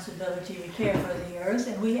responsibility to care for the earth,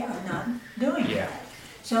 and we are not doing that.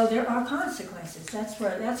 So there are consequences. That's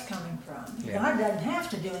where that's coming from. Yeah. God doesn't have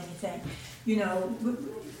to do anything.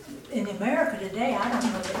 In America today, I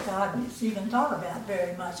don't know that God is even thought about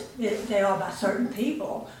very much. They are by certain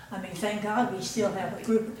people. I mean, thank God we still have a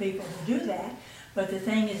group of people who do that. But the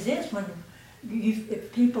thing is this,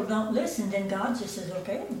 if people don't listen, then God just says,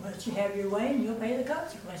 okay, well, you have your way and you'll pay the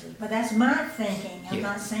consequences. But that's my thinking. I'm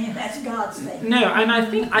not saying that's God's thinking. No, and I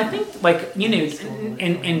think like,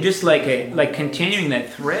 and just like continuing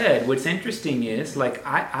that thread, what's interesting is like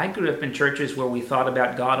I grew up in churches where we thought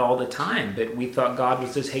about God all the time, but we thought God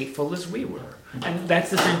was as hateful as we were. And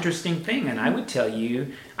that's this interesting thing. And I would tell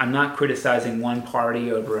you, I'm not criticizing one party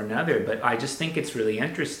over another, but I just think it's really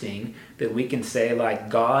interesting that we can say like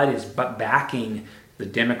God is backing the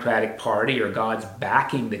Democratic Party or God's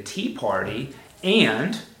backing the Tea Party,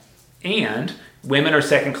 and women are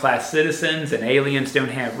second-class citizens and aliens don't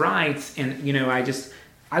have rights. And I just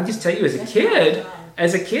tell you, as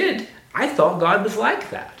a kid, I thought God was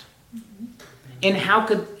like that. And how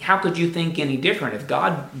could you think any different if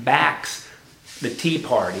God backs the Tea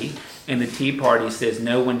Party and the Tea Party says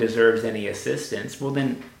no one deserves any assistance? Well,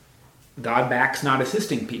 then God backs not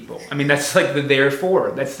assisting people. I mean, that's like the therefore.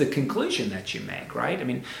 That's the conclusion that you make, right? I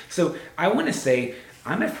mean, so I want to say,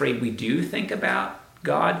 I'm afraid we do think about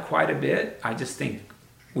God quite a bit. I just think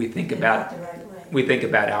we think about the right way. we think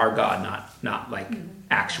about our God, not like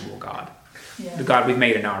actual God, Yeah. the God we've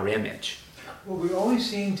made in our image. Well, we always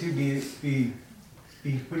seem to be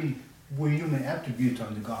pretty human attributes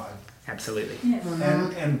on the God. Absolutely. Yes.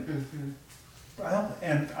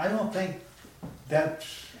 And I don't think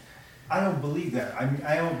that's, I don't believe that. I mean,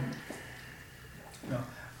 I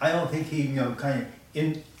don't think he, kind of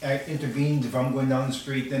intervenes if I'm going down the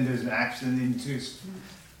street, then there's an accident, and just,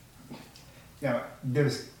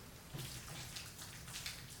 there's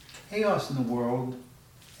chaos in the world,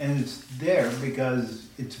 and it's there because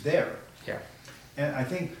it's there. Yeah. And I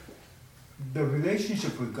think the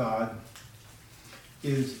relationship with God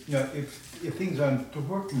is, if things aren't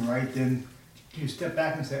working right, then you step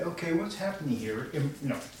back and say, okay, what's happening here?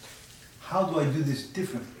 How do I do this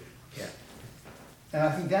differently? Yeah. And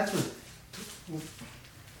I think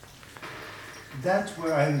that's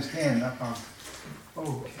where I understand. God,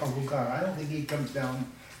 I don't think he comes down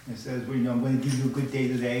and says, well, I'm going to give you a good day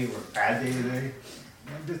today or a bad day today.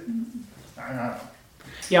 I don't know.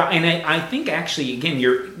 Yeah, and I think actually, again,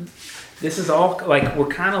 this is all like, we're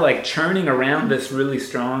kind of like churning around this really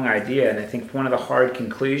strong idea, and I think one of the hard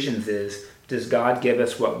conclusions is, does God give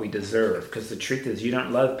us what we deserve? Because the truth is, you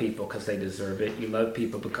don't love people because they deserve it. You love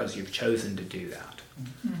people because you've chosen to do that.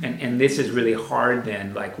 Mm-hmm. And this is really hard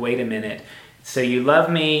then, like, wait a minute. So you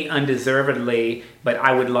love me undeservedly, but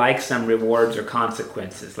I would like some rewards or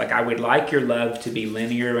consequences. Like, I would like your love to be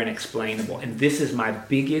linear and explainable. And this is my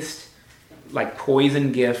biggest, like,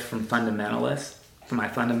 poison gift from fundamentalists, from my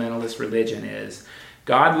fundamentalist religion is,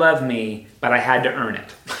 God loved me, but I had to earn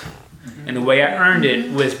it. And the way I earned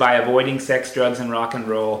it was by avoiding sex, drugs, and rock and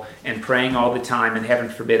roll, and praying all the time, and heaven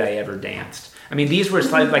forbid I ever danced. I mean, these were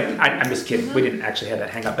slightly like, I'm just kidding, we didn't actually have that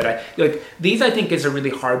hang up, but these I think is a really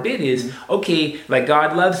hard bit is, okay, like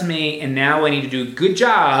God loves me, and now I need to do a good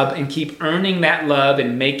job and keep earning that love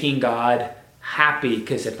and making God happy,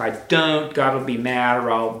 because if I don't, God will be mad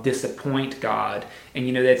or I'll disappoint God.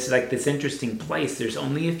 And that's like this interesting place. There's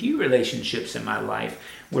only a few relationships in my life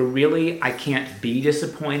where really I can't be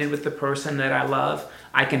disappointed with the person that I love.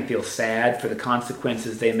 I can feel sad for the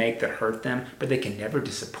consequences they make that hurt them, but they can never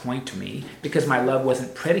disappoint me because my love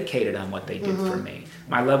wasn't predicated on what they did for me.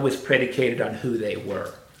 My love was predicated on who they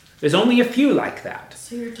were. There's only a few like that.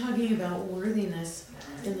 So you're talking about worthiness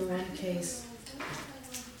in the one case,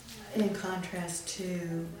 in contrast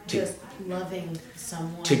to just loving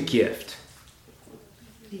someone. To gift.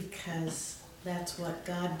 Because that's what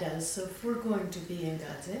God does. So if we're going to be in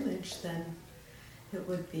God's image, then it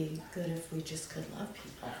would be good if we just could love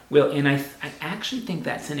people. Well, and I actually think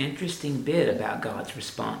that's an interesting bit about God's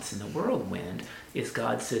response in the whirlwind, is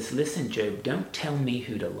God says, listen, Job, don't tell me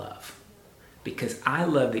who to love. Because I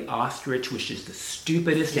love the ostrich, which is the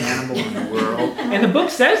stupidest animal in the world. And the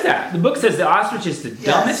book says that. The book says the ostrich is the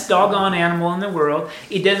dumbest doggone animal in the world.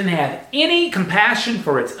 It doesn't have any compassion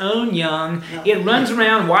for its own young. No. It runs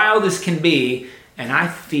around wild as can be, and I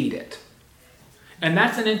feed it. And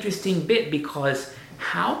that's an interesting bit, because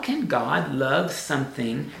how can God love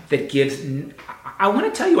something that gives... I want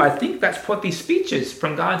to tell you, I think that's what these speeches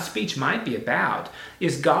from God's speech might be about,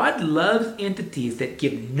 is God loves entities that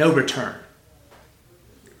give no return.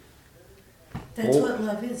 That's what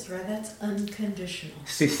love is, right? That's unconditional.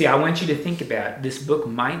 See, I want you to think about it. This book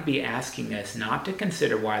might be asking us not to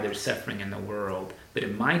consider why there's suffering in the world, but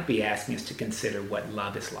it might be asking us to consider what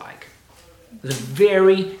love is like. It's a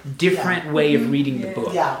very different way of reading the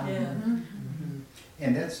book. Yeah.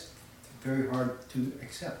 And that's very hard to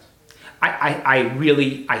accept.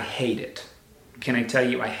 I hate it. Can I tell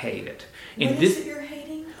you, I hate it. What is it you're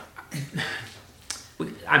hating?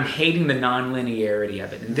 I'm hating the non-linearity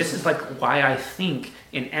of it. And this is like why I think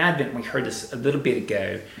in Advent, we heard this a little bit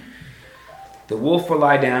ago, the wolf will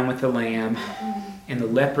lie down with the lamb, and the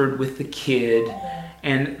leopard with the kid,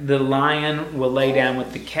 and the lion will lay down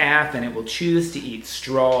with the calf, and it will choose to eat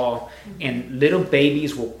straw, and little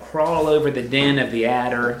babies will crawl over the den of the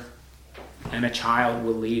adder, and a child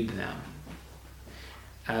will lead them.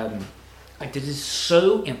 This is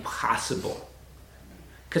so impossible.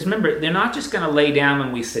 Because remember, they're not just going to lay down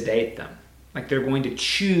when we sedate them. Like, they're going to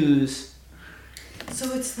choose.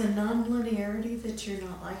 So it's the non-linearity that you're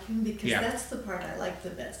not liking? Because that's the part I like the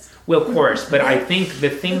best. Well, of course. But I think the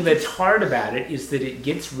thing that's hard about it is that it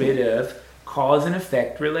gets rid of cause and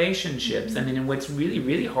effect relationships. I mean, and what's really,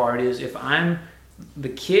 really hard is if I'm the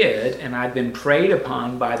kid and I've been preyed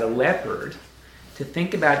upon by the leopard, to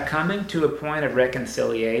think about coming to a point of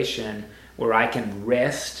reconciliation where I can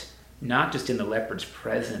rest not just in the leopard's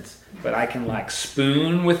presence, but I can like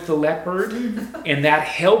spoon with the leopard, and that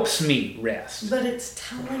helps me rest. But it's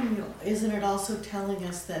telling you, isn't it also telling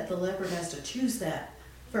us that the leopard has to choose that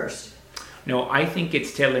first? No, I think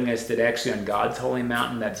it's telling us that actually on God's holy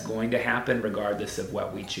mountain, that's going to happen regardless of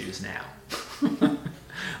what we choose now.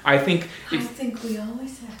 I think I think we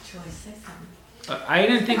always have choice. Say something. I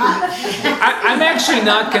didn't think. I'm actually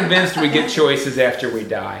not convinced we get choices after we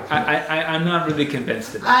die. I'm not really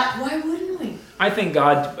convinced of that. Why wouldn't we? I think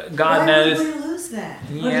God Why knows. would we lose that?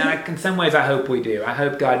 Yeah, in some ways, I hope we do. I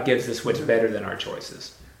hope God gives us what's better than our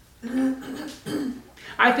choices.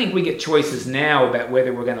 I think we get choices now about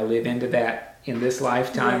whether we're going to live into that in this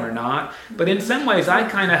lifetime or not. But in some ways, I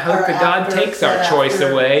kind of hope that God takes our choice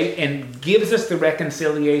away and gives us the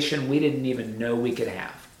reconciliation we didn't even know we could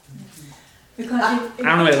have. Because if I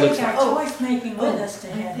don't know what it we looks take like. our choice making with us to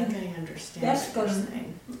I think heaven, I understand that's what you're going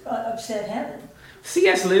saying. to upset heaven.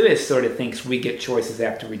 C.S. Lewis sort of thinks we get choices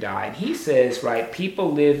after we die. And he says, right,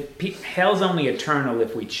 hell's only eternal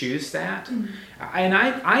if we choose that. And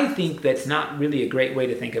I think that's not really a great way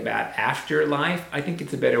to think about afterlife. I think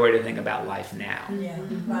it's a better way to think about life now. Yeah,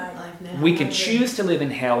 right. Life now. We can choose to live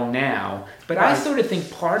in hell now, but I sort of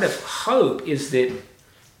think part of hope is that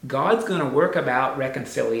God's going to work about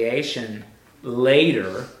reconciliation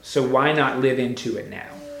later, so why not live into it now?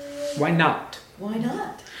 Why not? Why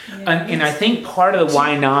not? And I think part of the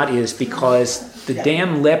why not is because the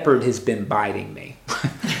damn leopard has been biting me.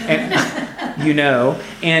 And,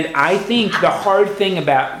 and I think the hard thing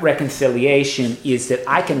about reconciliation is that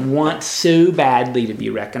I can want so badly to be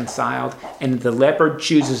reconciled, and if the leopard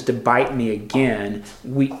chooses to bite me again,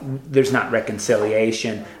 there's not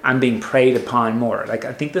reconciliation. I'm being preyed upon more. Like,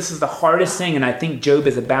 I think this is the hardest thing, and I think Job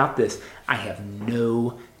is about this. I have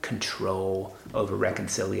no control over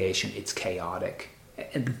reconciliation. It's chaotic.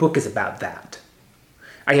 And the book is about that.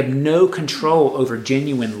 I have no control over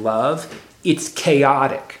genuine love. It's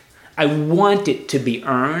chaotic. I want it to be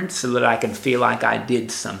earned so that I can feel like I did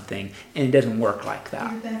something, and it doesn't work like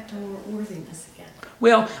that. You're back to worthiness again.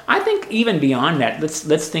 Well, I think even beyond that,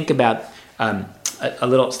 let's think about a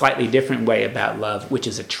little slightly different way about love, which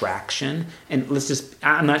is attraction. And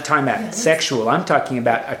I'm not talking about sexual, I'm talking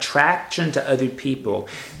about attraction to other people.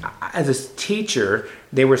 As a teacher,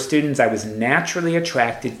 there were students I was naturally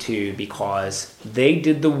attracted to because they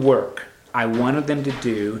did the work I wanted them to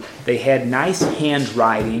do. They had nice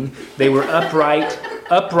handwriting. They were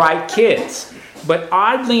upright kids. But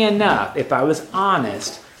oddly enough, if I was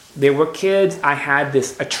honest, there were kids I had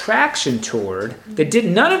this attraction toward that did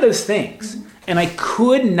none of those things. And I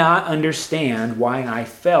could not understand why I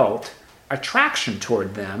felt attraction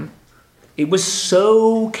toward them. It was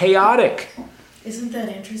so chaotic. Isn't that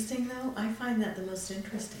interesting, though? I find that the most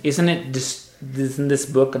interesting. Isn't this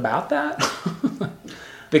book about that?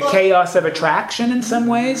 The chaos of attraction in some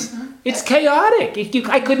ways? It's chaotic.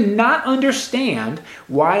 I could not understand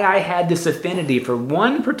why I had this affinity for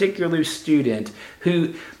one particular student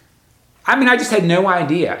who, I just had no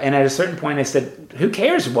idea. And at a certain point I said, who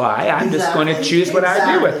cares why? I'm just going to choose what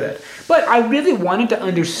I do with it. But I really wanted to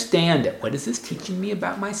understand it. What is this teaching me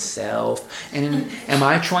about myself? And am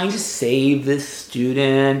I trying to save this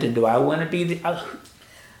student? And do I want to be the...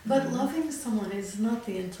 But loving someone is not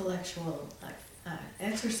the intellectual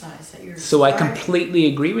exercise that you're So I describing. completely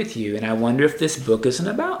agree with you. And I wonder if this book isn't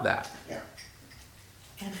about that.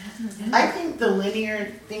 I think the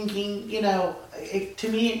linear thinking, to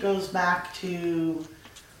me it goes back to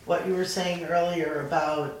what you were saying earlier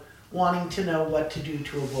about wanting to know what to do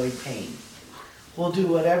to avoid pain. We'll do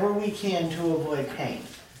whatever we can to avoid pain.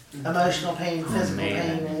 Emotional pain, physical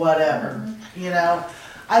pain, whatever.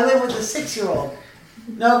 I live with a 6-year-old.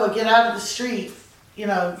 Nova, get out of the street. You're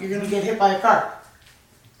going to get hit by a car.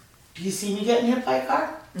 Do you see me getting hit by a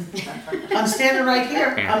car? I'm standing right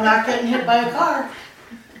here. I'm not getting hit by a car.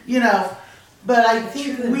 But I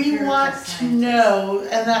think we want to know,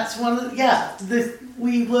 and that's one of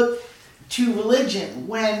we look to religion.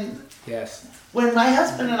 When my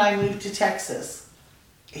husband and I moved to Texas,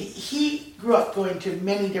 he grew up going to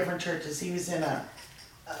many different churches. He was in a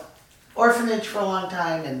orphanage for a long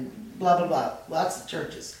time and blah, blah, blah, lots of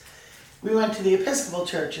churches. We went to the Episcopal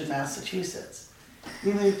Church in Massachusetts.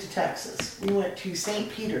 We moved to Texas. We went to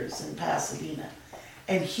St. Peter's in Pasadena.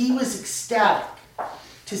 And he was ecstatic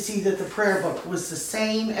to see that the prayer book was the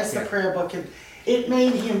same as the prayer book. And it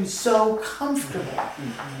made him so comfortable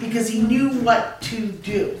because he knew what to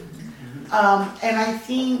do. And I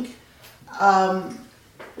think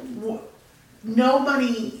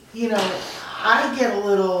nobody, I get a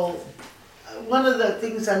little, one of the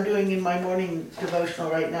things I'm doing in my morning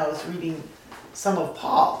devotional right now is reading some of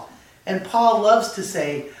Paul. And Paul loves to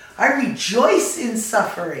say, I rejoice in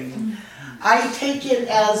suffering. I take it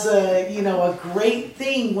as a great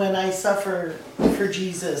thing when I suffer for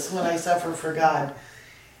Jesus, when I suffer for God.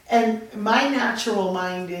 And my natural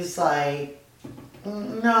mind is like,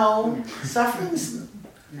 no, suffering's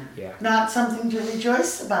Yeah. not something to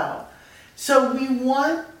rejoice about. So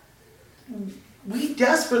we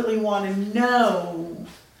desperately want to know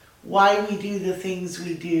why we do the things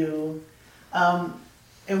we do.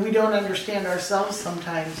 And we don't understand ourselves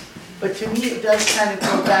sometimes. But to me, it does kind of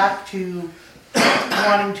go back to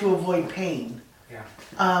wanting to avoid pain.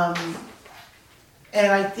 Yeah. And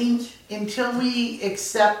I think until we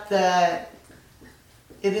accept that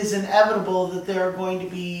it is inevitable that there are going to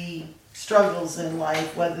be struggles in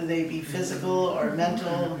life, whether they be physical or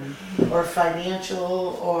mental or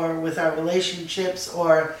financial or with our relationships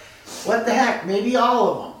or what the heck, maybe all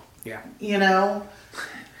of them. Yeah. You know?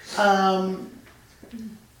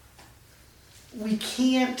 We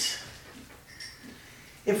can't,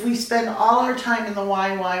 if we spend all our time in the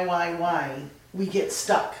why, we get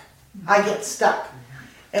stuck. I get stuck.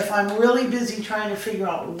 If I'm really busy trying to figure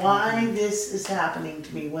out why this is happening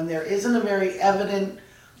to me when there isn't a very evident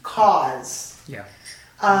cause, Yeah.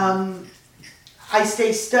 I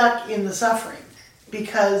stay stuck in the suffering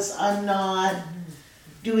because I'm not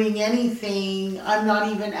doing anything. I'm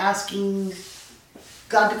not even asking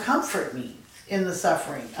God to comfort me in the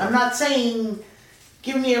suffering. I'm not saying,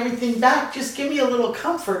 give me everything back, just give me a little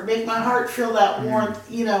comfort, make my heart feel that warmth,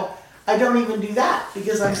 you know. I don't even do that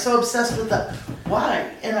because I'm so obsessed with the why.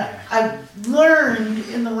 And I've learned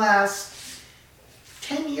in the last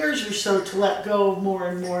 10 years or so to let go of more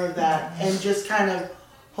and more of that and just kind of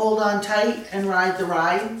hold on tight and ride the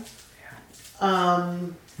ride.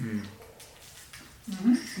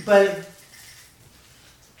 But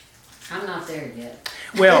I'm not there yet.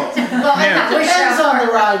 Well, it depends on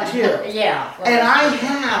the ride too. Yeah. well, And I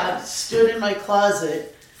have stood in my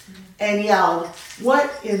closet and yelled,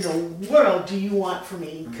 "What in the world do you want from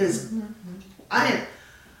me?" Because I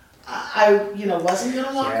wasn't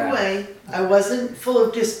gonna walk Yeah. away. I wasn't full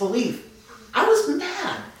of disbelief. I was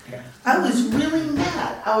mad. Yeah. I was really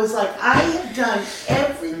mad. I was like, I have done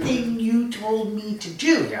everything you told me to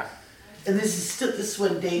do. yeah. And this is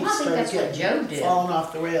when Dave Well, I think started that's what Joe getting did. falling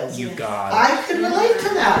off the rails. You God. I could relate to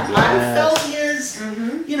that. I Yes. felt his,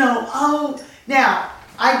 now,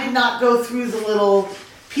 I did not go through the little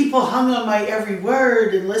people hung on my every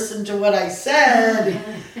word and listened to what I said.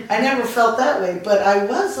 I never felt that way, but I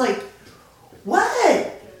was like,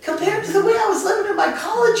 what? Compared to the way I was living in my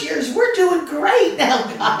college years, we're doing great now,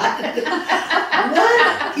 God.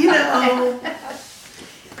 What?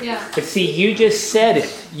 Yeah. But see, you just said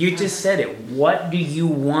it. You just said it. What do you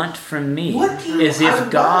want from me? What do you- As if I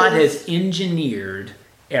God was- has engineered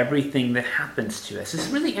everything that happens to us. It's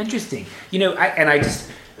really interesting. We Or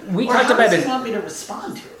talked how about does it. he want me to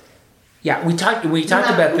respond to it? Yeah, we talked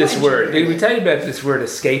not about this going word. to. We talked about this word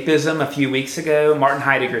escapism a few weeks ago. Martin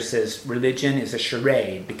Heidegger says religion is a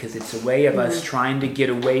charade because it's a way of us trying to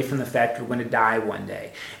get away from the fact we're going to die one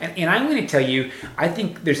day. And I'm going to tell you, I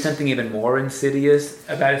think there's something even more insidious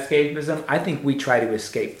about escapism. I think we try to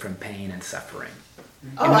escape from pain and suffering.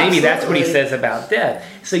 And maybe that's what he absolutely. says about death.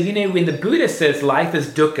 So, when the Buddha says life is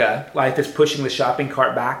dukkha, life is pushing the shopping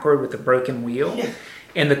cart backward with a broken wheel, Yeah.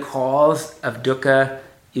 and the cause of dukkha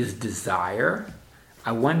is desire,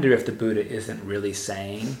 I wonder if the Buddha isn't really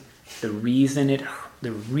saying the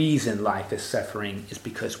reason life is suffering is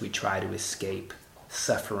because we try to escape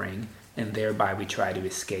suffering, and thereby we try to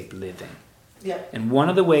escape living. Yeah. And one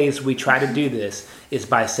of the ways we try to do this is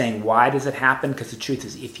by saying, why does it happen? Because the truth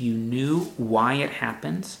is, if you knew why it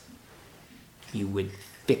happens, you would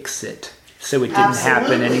fix it so it didn't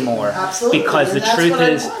happen Absolutely. anymore. Absolutely. Because And the that's truth what I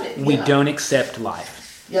is, wanted, we yeah. don't accept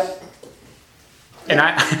life. Yep. And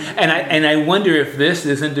I wonder if this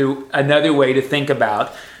isn't another way to think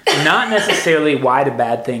about not necessarily why do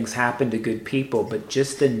bad things happen to good people, but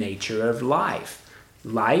just the nature of life.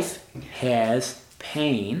 Life has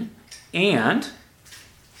pain, and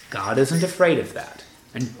God isn't afraid of that.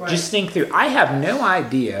 And just think through. I have no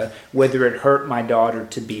idea whether it hurt my daughter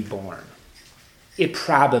to be born. It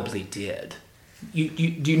probably did. Do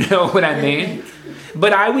you know what I mean?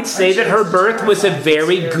 But I would say that her birth was a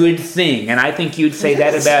very good thing, and I think you'd say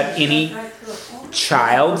that about any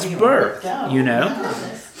child's birth.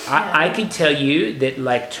 I could tell you that,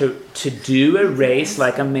 like, to do a race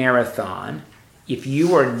like a marathon, if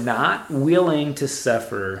you are not willing to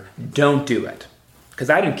suffer, don't do it. Because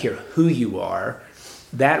I don't care who you are,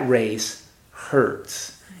 that race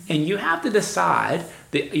hurts. And you have to decide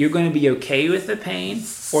that you're going to be okay with the pain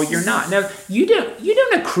or you're not. Now, you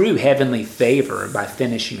don't accrue heavenly favor by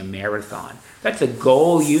finishing a marathon. That's a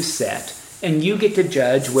goal you set, and you get to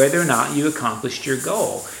judge whether or not you accomplished your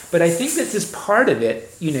goal. But I think this is part of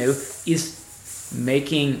it, is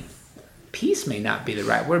making peace may not be the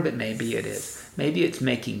right word, but maybe it is. Maybe it's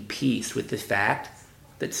making peace with the fact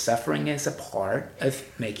that suffering is a part of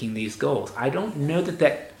making these goals. I don't know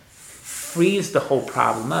that frees the whole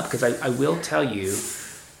problem up, because I will tell you,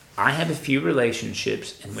 I have a few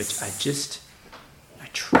relationships in which I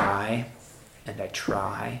try and I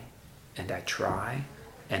try and I try,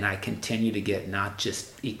 and I continue to get not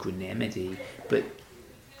just equanimity, but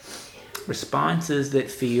responses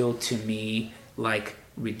that feel to me like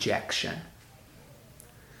rejection.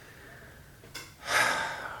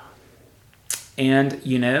 And,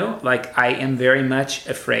 like, I am very much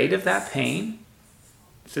afraid of that pain.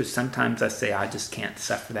 So sometimes I say, I just can't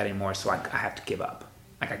suffer that anymore, so I have to give up.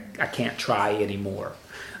 Like, I can't try anymore.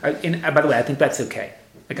 And by the way, I think that's okay.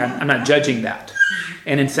 Like, I'm not judging that.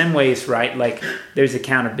 And in some ways, right, like, there's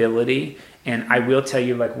accountability. And I will tell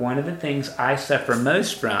you, like, one of the things I suffer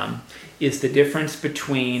most from is the difference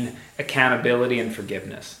between accountability and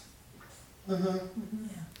forgiveness.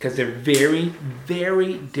 Because they're very,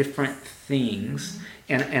 very different things.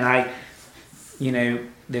 And I,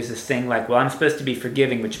 there's this thing like, well, I'm supposed to be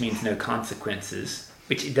forgiving, which means no consequences,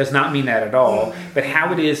 which it does not mean that at all. But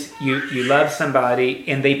how it is you love somebody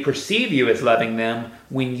and they perceive you as loving them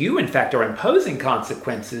when you, in fact, are imposing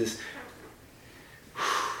consequences,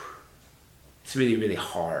 it's really, really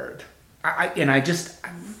hard. I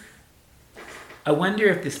wonder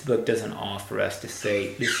if this book doesn't offer us to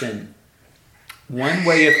say, listen, one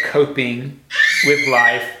way of coping with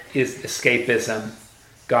life is escapism.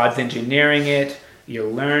 God's engineering it.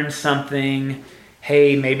 You'll learn something.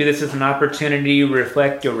 Hey, maybe this is an opportunity. You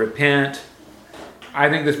reflect, you'll repent. I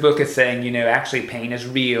think this book is saying, actually pain is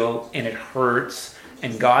real and it hurts.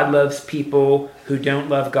 And God loves people who don't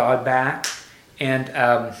love God back.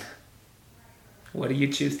 And what do you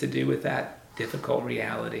choose to do with that difficult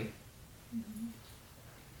reality?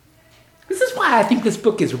 This is why I think this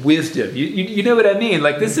book is wisdom. You know what I mean?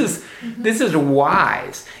 Like, this is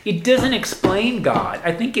wise. It doesn't explain God.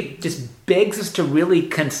 I think it just begs us to really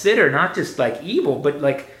consider not just like evil, but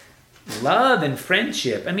like love and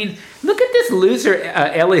friendship. I mean, look at this loser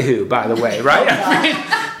Elihu, by the way, right?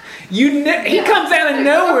 He comes out of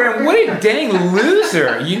nowhere, and what a dang loser,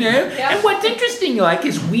 And what's interesting, like,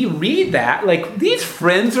 is we read that, like, these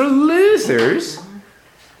friends are losers.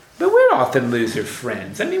 But we're often loser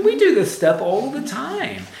friends. I mean, we do this stuff all the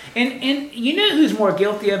time. And you know who's more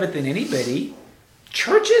guilty of it than anybody?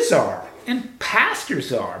 Churches are and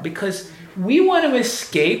pastors are, because we want to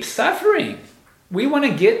escape suffering. We want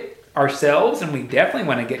to get ourselves, and we definitely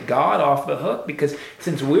want to get God off the hook, because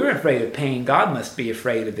since we're afraid of pain, God must be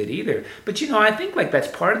afraid of it either. But I think like that's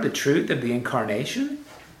part of the truth of the incarnation.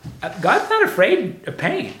 God's not afraid of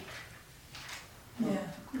pain. Yeah.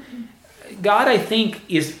 God, I think,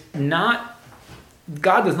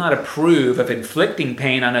 God does not approve of inflicting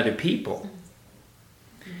pain on other people.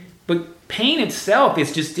 But pain itself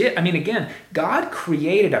is just it. I mean, again, God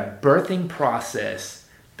created a birthing process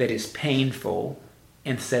that is painful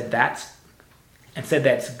and said that's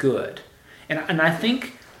good. And I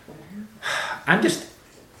think, by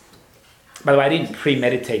the way, I didn't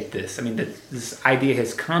premeditate this. I mean, this idea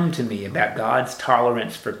has come to me about God's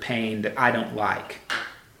tolerance for pain that I don't like.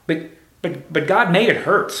 But God made it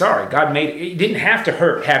hurt. Sorry, God made it. It didn't have to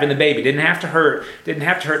hurt having the baby. Didn't have to hurt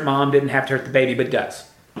mom. Didn't have to hurt the baby, but it does.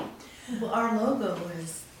 Well, our logo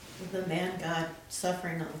is the man God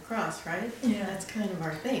suffering on the cross, right? Yeah. That's kind of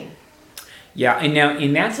our thing. Yeah,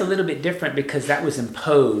 and that's a little bit different because that was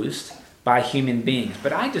imposed by human beings.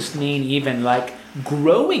 But I just mean even like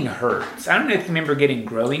growing hurts. I don't know if you remember getting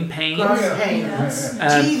growing pains. Growing pains.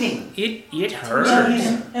 Teething. It hurts.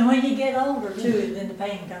 And when you get older too, then the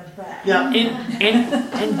pain comes back. Yeah. And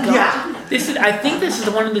God, I think this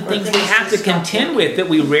is one of the things we have to contend with that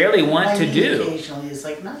we rarely want to do. Occasionally, it's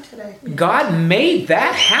like, not today. God made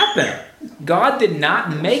that happen. God did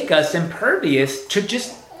not make us impervious to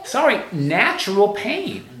natural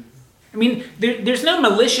pain. I mean, there's no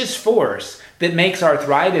malicious force that makes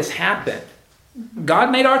arthritis happen.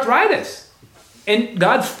 God made arthritis. And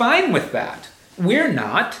God's fine with that. We're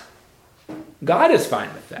not. God is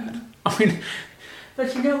fine with that. I mean,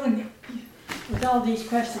 but with all these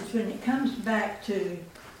questions, when it comes back to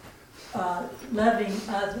loving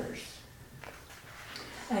others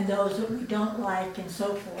and those that we don't like and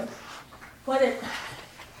so forth,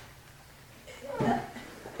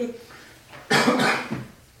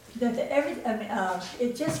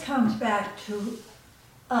 it just comes back to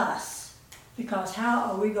us, because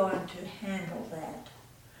how are we going to handle that?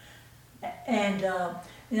 And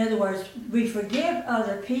in other words, we forgive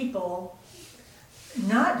other people,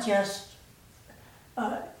 not just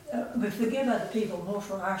we forgive other people more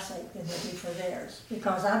for our sake than they do for theirs.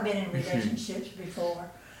 Because I've been in relationships before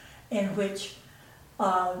in which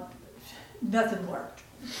nothing worked.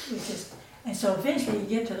 And so eventually you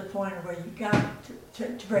get to the point where you got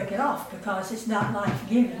to break it off because it's not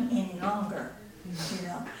life-giving any longer, you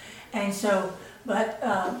know. And so, but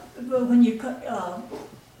when you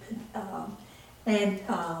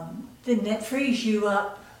then that frees you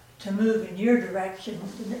up to move in your direction,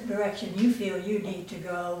 the direction you feel you need to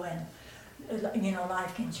go, and you know,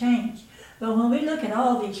 life can change. But when we look at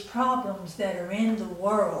all these problems that are in the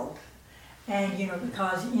world, and you know,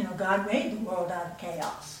 because you know, God made the world out of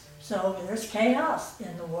chaos, so there's chaos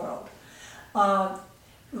in the world.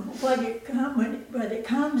 What it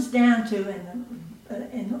comes down to,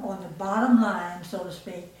 on the bottom line, so to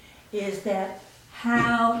speak, is that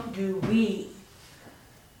how do we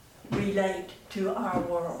relate to our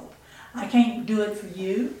world? I can't do it for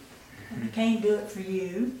you. I can't do it for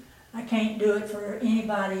you. I can't do it for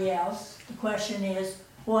anybody else. The question is,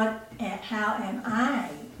 what and how am I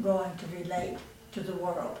going to relate to the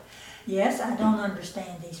world? Yes, I don't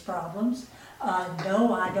understand these problems.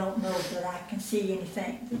 No, I don't know that I can see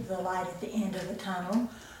anything, the light at the end of the tunnel.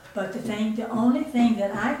 But the only thing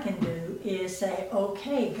that I can do is say,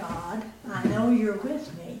 okay, God, I know you're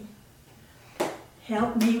with me.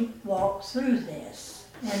 Help me walk through this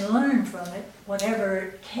and learn from it, whatever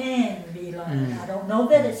it can be learned. I don't know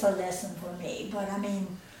that it's a lesson for me, but I mean,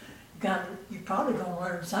 you're probably going to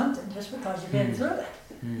learn something just because you've been through it,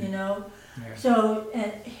 you know. Yeah.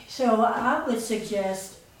 So I would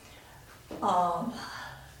suggest, you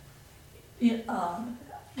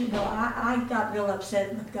know, I got real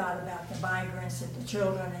upset with God about the migrants and the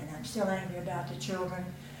children, and I'm still angry about the children.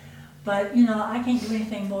 But, you know, I can't do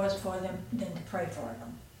anything more for them than to pray for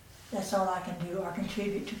them. That's all I can do, or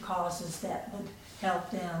contribute to causes that would help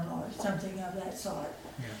them, or something of that sort.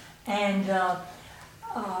 Yeah. And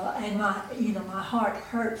my heart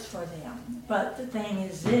hurts for them. But the thing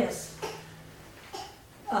is this,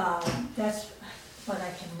 that's what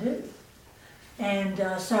I can do. And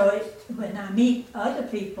when I meet other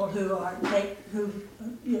people who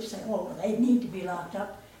you say, oh, well, they need to be locked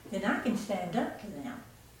up, then I can stand up to them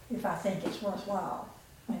if I think it's worthwhile,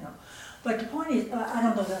 you know. But the point is, I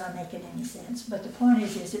don't know that I'm making any sense, but the point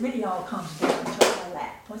is it really all comes down to our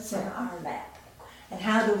lap, what's in our lap, and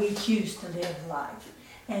how do we choose to live life.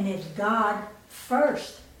 And is God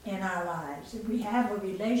first in our lives? If we have a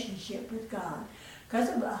relationship with God, because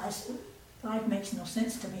of us, life makes no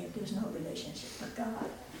sense to me if there's no relationship with God.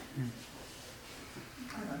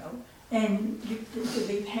 I don't know. And you would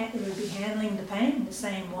be handling the pain the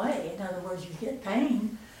same way. In other words, you get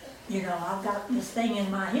pain. You know, I've got this thing in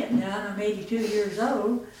my hip now, and I'm 82 years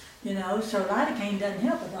old, you know, so lidocaine doesn't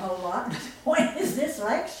help it a whole lot. But the point is this,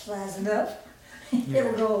 I exercise enough,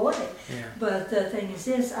 it'll go away. Yeah. But the thing is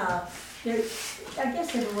this, I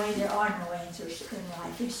guess in a way there are no answers in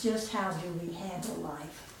life. It's just how do we handle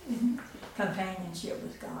life in companionship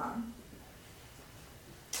with God.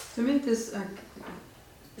 To me, this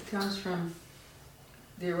it comes from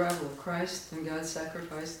the arrival of Christ and God's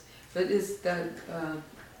sacrifice. But it's that,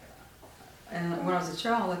 and when I was a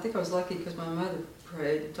child, I think I was lucky because my mother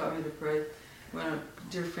prayed and taught me to pray. When a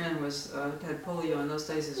dear friend had polio in those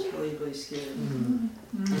days, it's really, really scary. And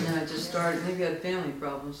then I just started, maybe I had family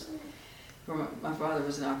problems. My father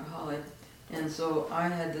was an alcoholic. And so I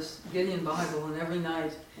had this Gideon Bible, and every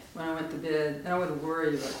night when I went to bed, I wouldn't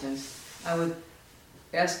worry about things. I would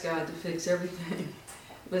ask God to fix everything,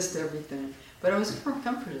 list everything. But I was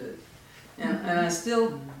comforted. And I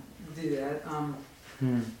still do that.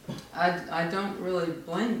 I don't really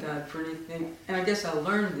blame God for anything. And I guess I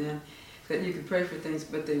learned then that you could pray for things,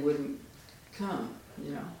 but they wouldn't come,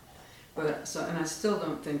 you know. And I still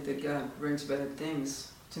don't think that God brings bad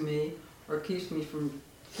things to me or keeps me from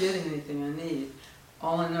getting anything I need.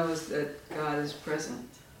 All I know is that God is present.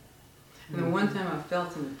 And the one time I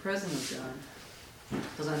felt in the presence of God,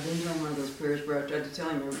 because I've been doing one of those prayers where I tried to tell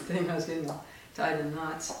him everything, I was getting tied in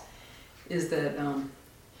knots, is that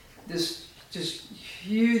this just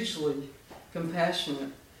hugely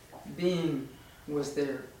compassionate being was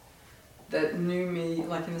there that knew me,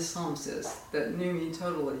 like in the Psalm says, that knew me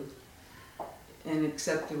totally and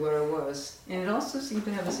accepted what I was. And it also seemed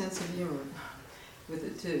to have a sense of humor with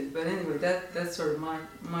it too. But anyway, that's sort of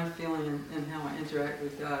my feeling and how I interact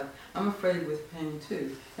with God. I'm afraid with pain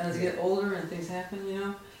too. And as I get older and things happen, you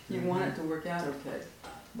know, you want it to work out okay.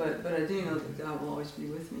 But I do know that God will always be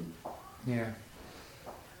with me. Yeah.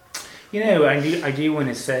 You know, I do want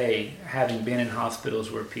to say, having been in hospitals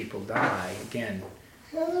where people die, again,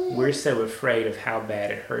 we're so afraid of how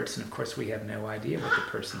bad it hurts, and of course we have no idea what the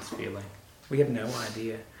person's feeling. We have no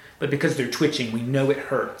idea. but because they're twitching, we know it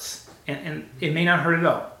hurts. And it may not hurt at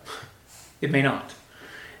all. It may not.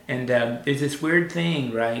 And there's this weird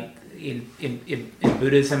thing, right, in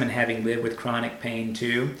Buddhism, and having lived with chronic pain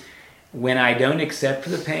too, when I don't accept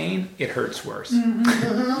the pain, it hurts worse.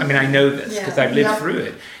 I mean, I know this because I've lived through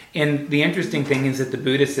it. And the interesting thing is that the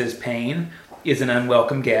Buddha says pain is an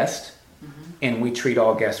unwelcome guest, and we treat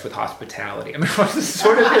all guests with hospitality. I mean, it's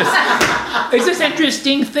sort of this, it's this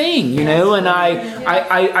interesting thing, you know, and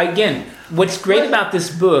I again, what's great about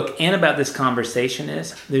this book and about this conversation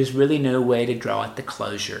is there's really no way to draw it to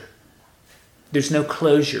closure. There's no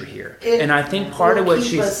closure here. And I think part of what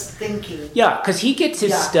she's... us thinking. Yeah, because he gets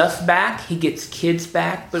his stuff back, he gets kids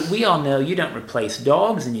back, but we all know you don't replace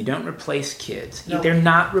dogs and you don't replace kids. Nope. They're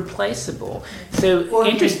not replaceable. So Or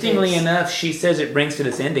interestingly kids. enough, she says it brings to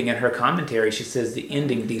this ending. In her commentary, she says the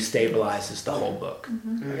ending destabilizes the whole book.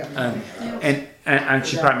 And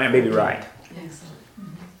she probably may be right. Yes.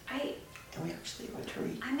 Can we actually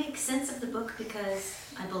retreat? I make sense of the book because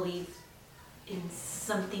I believe in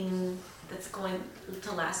something that's going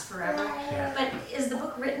to last forever. Yeah. But is the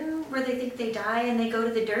book written where they think they die and they go to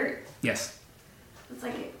the dirt? Yes. It's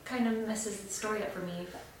like it kind of messes the story up for me.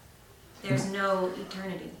 There's no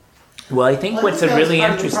eternity. Well, I think what's a really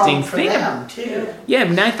interesting thing. Too. Yeah, I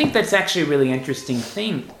mean, I think that's actually a really interesting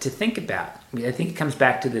thing to think about. I mean, I think it comes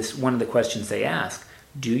back to this, one of the questions they ask.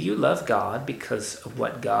 Do you love God because of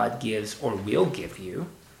what God gives or will give you?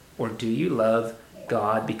 Or do you love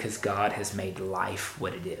God because God has made life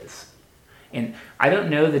what it is? And I don't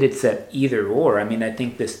know that it's a either or. I mean, I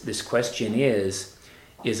think this question is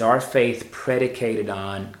our faith predicated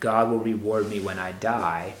on God will reward me when I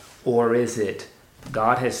die? Or is it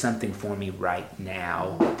God has something for me right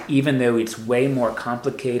now, even though it's way more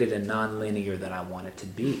complicated and nonlinear than I want it to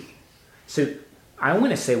be? So I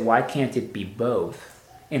want to say, why can't it be both?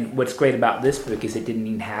 And what's great about this book is it didn't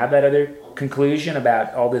even have that other conclusion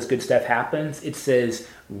about all this good stuff happens. It says,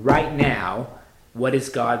 right now, what is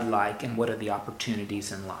God like and what are the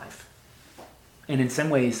opportunities in life? And in some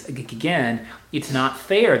ways, again, it's not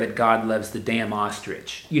fair that God loves the damn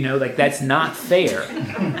ostrich. You know, like that's not fair.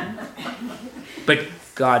 But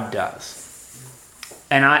God does.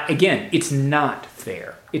 And again, it's not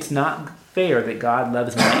fair. It's not fair that God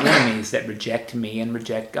loves my enemies that reject me and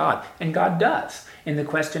reject God. And God does. And the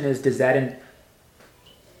question is, does that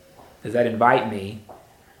invite me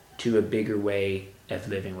to a bigger way of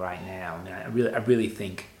living right now? And I really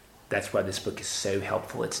think that's why this book is so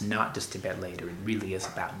helpful. It's not just about later. It really is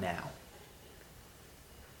about now.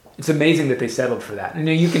 It's amazing that they settled for that. And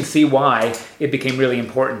you can see why it became really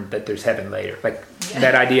important that there's heaven later. Like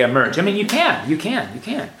that idea emerged. I mean, you can.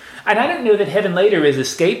 And I don't know that heaven later is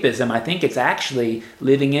escapism. I think it's actually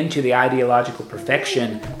living into the ideological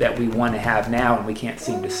perfection that we want to have now and we can't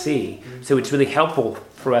seem to see. So it's really helpful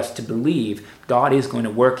for us to believe God is going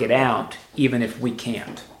to work it out even if we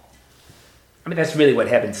can't. I mean, that's really what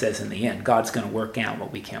heaven says in the end. God's going to work out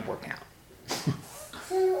what we can't work out.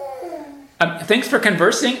 Thanks for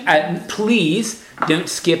conversing. Please don't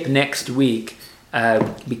skip next week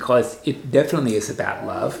because it definitely is about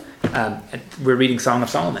love. We're reading Song of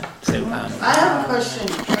Solomon. So I have a question.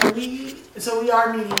 We are meeting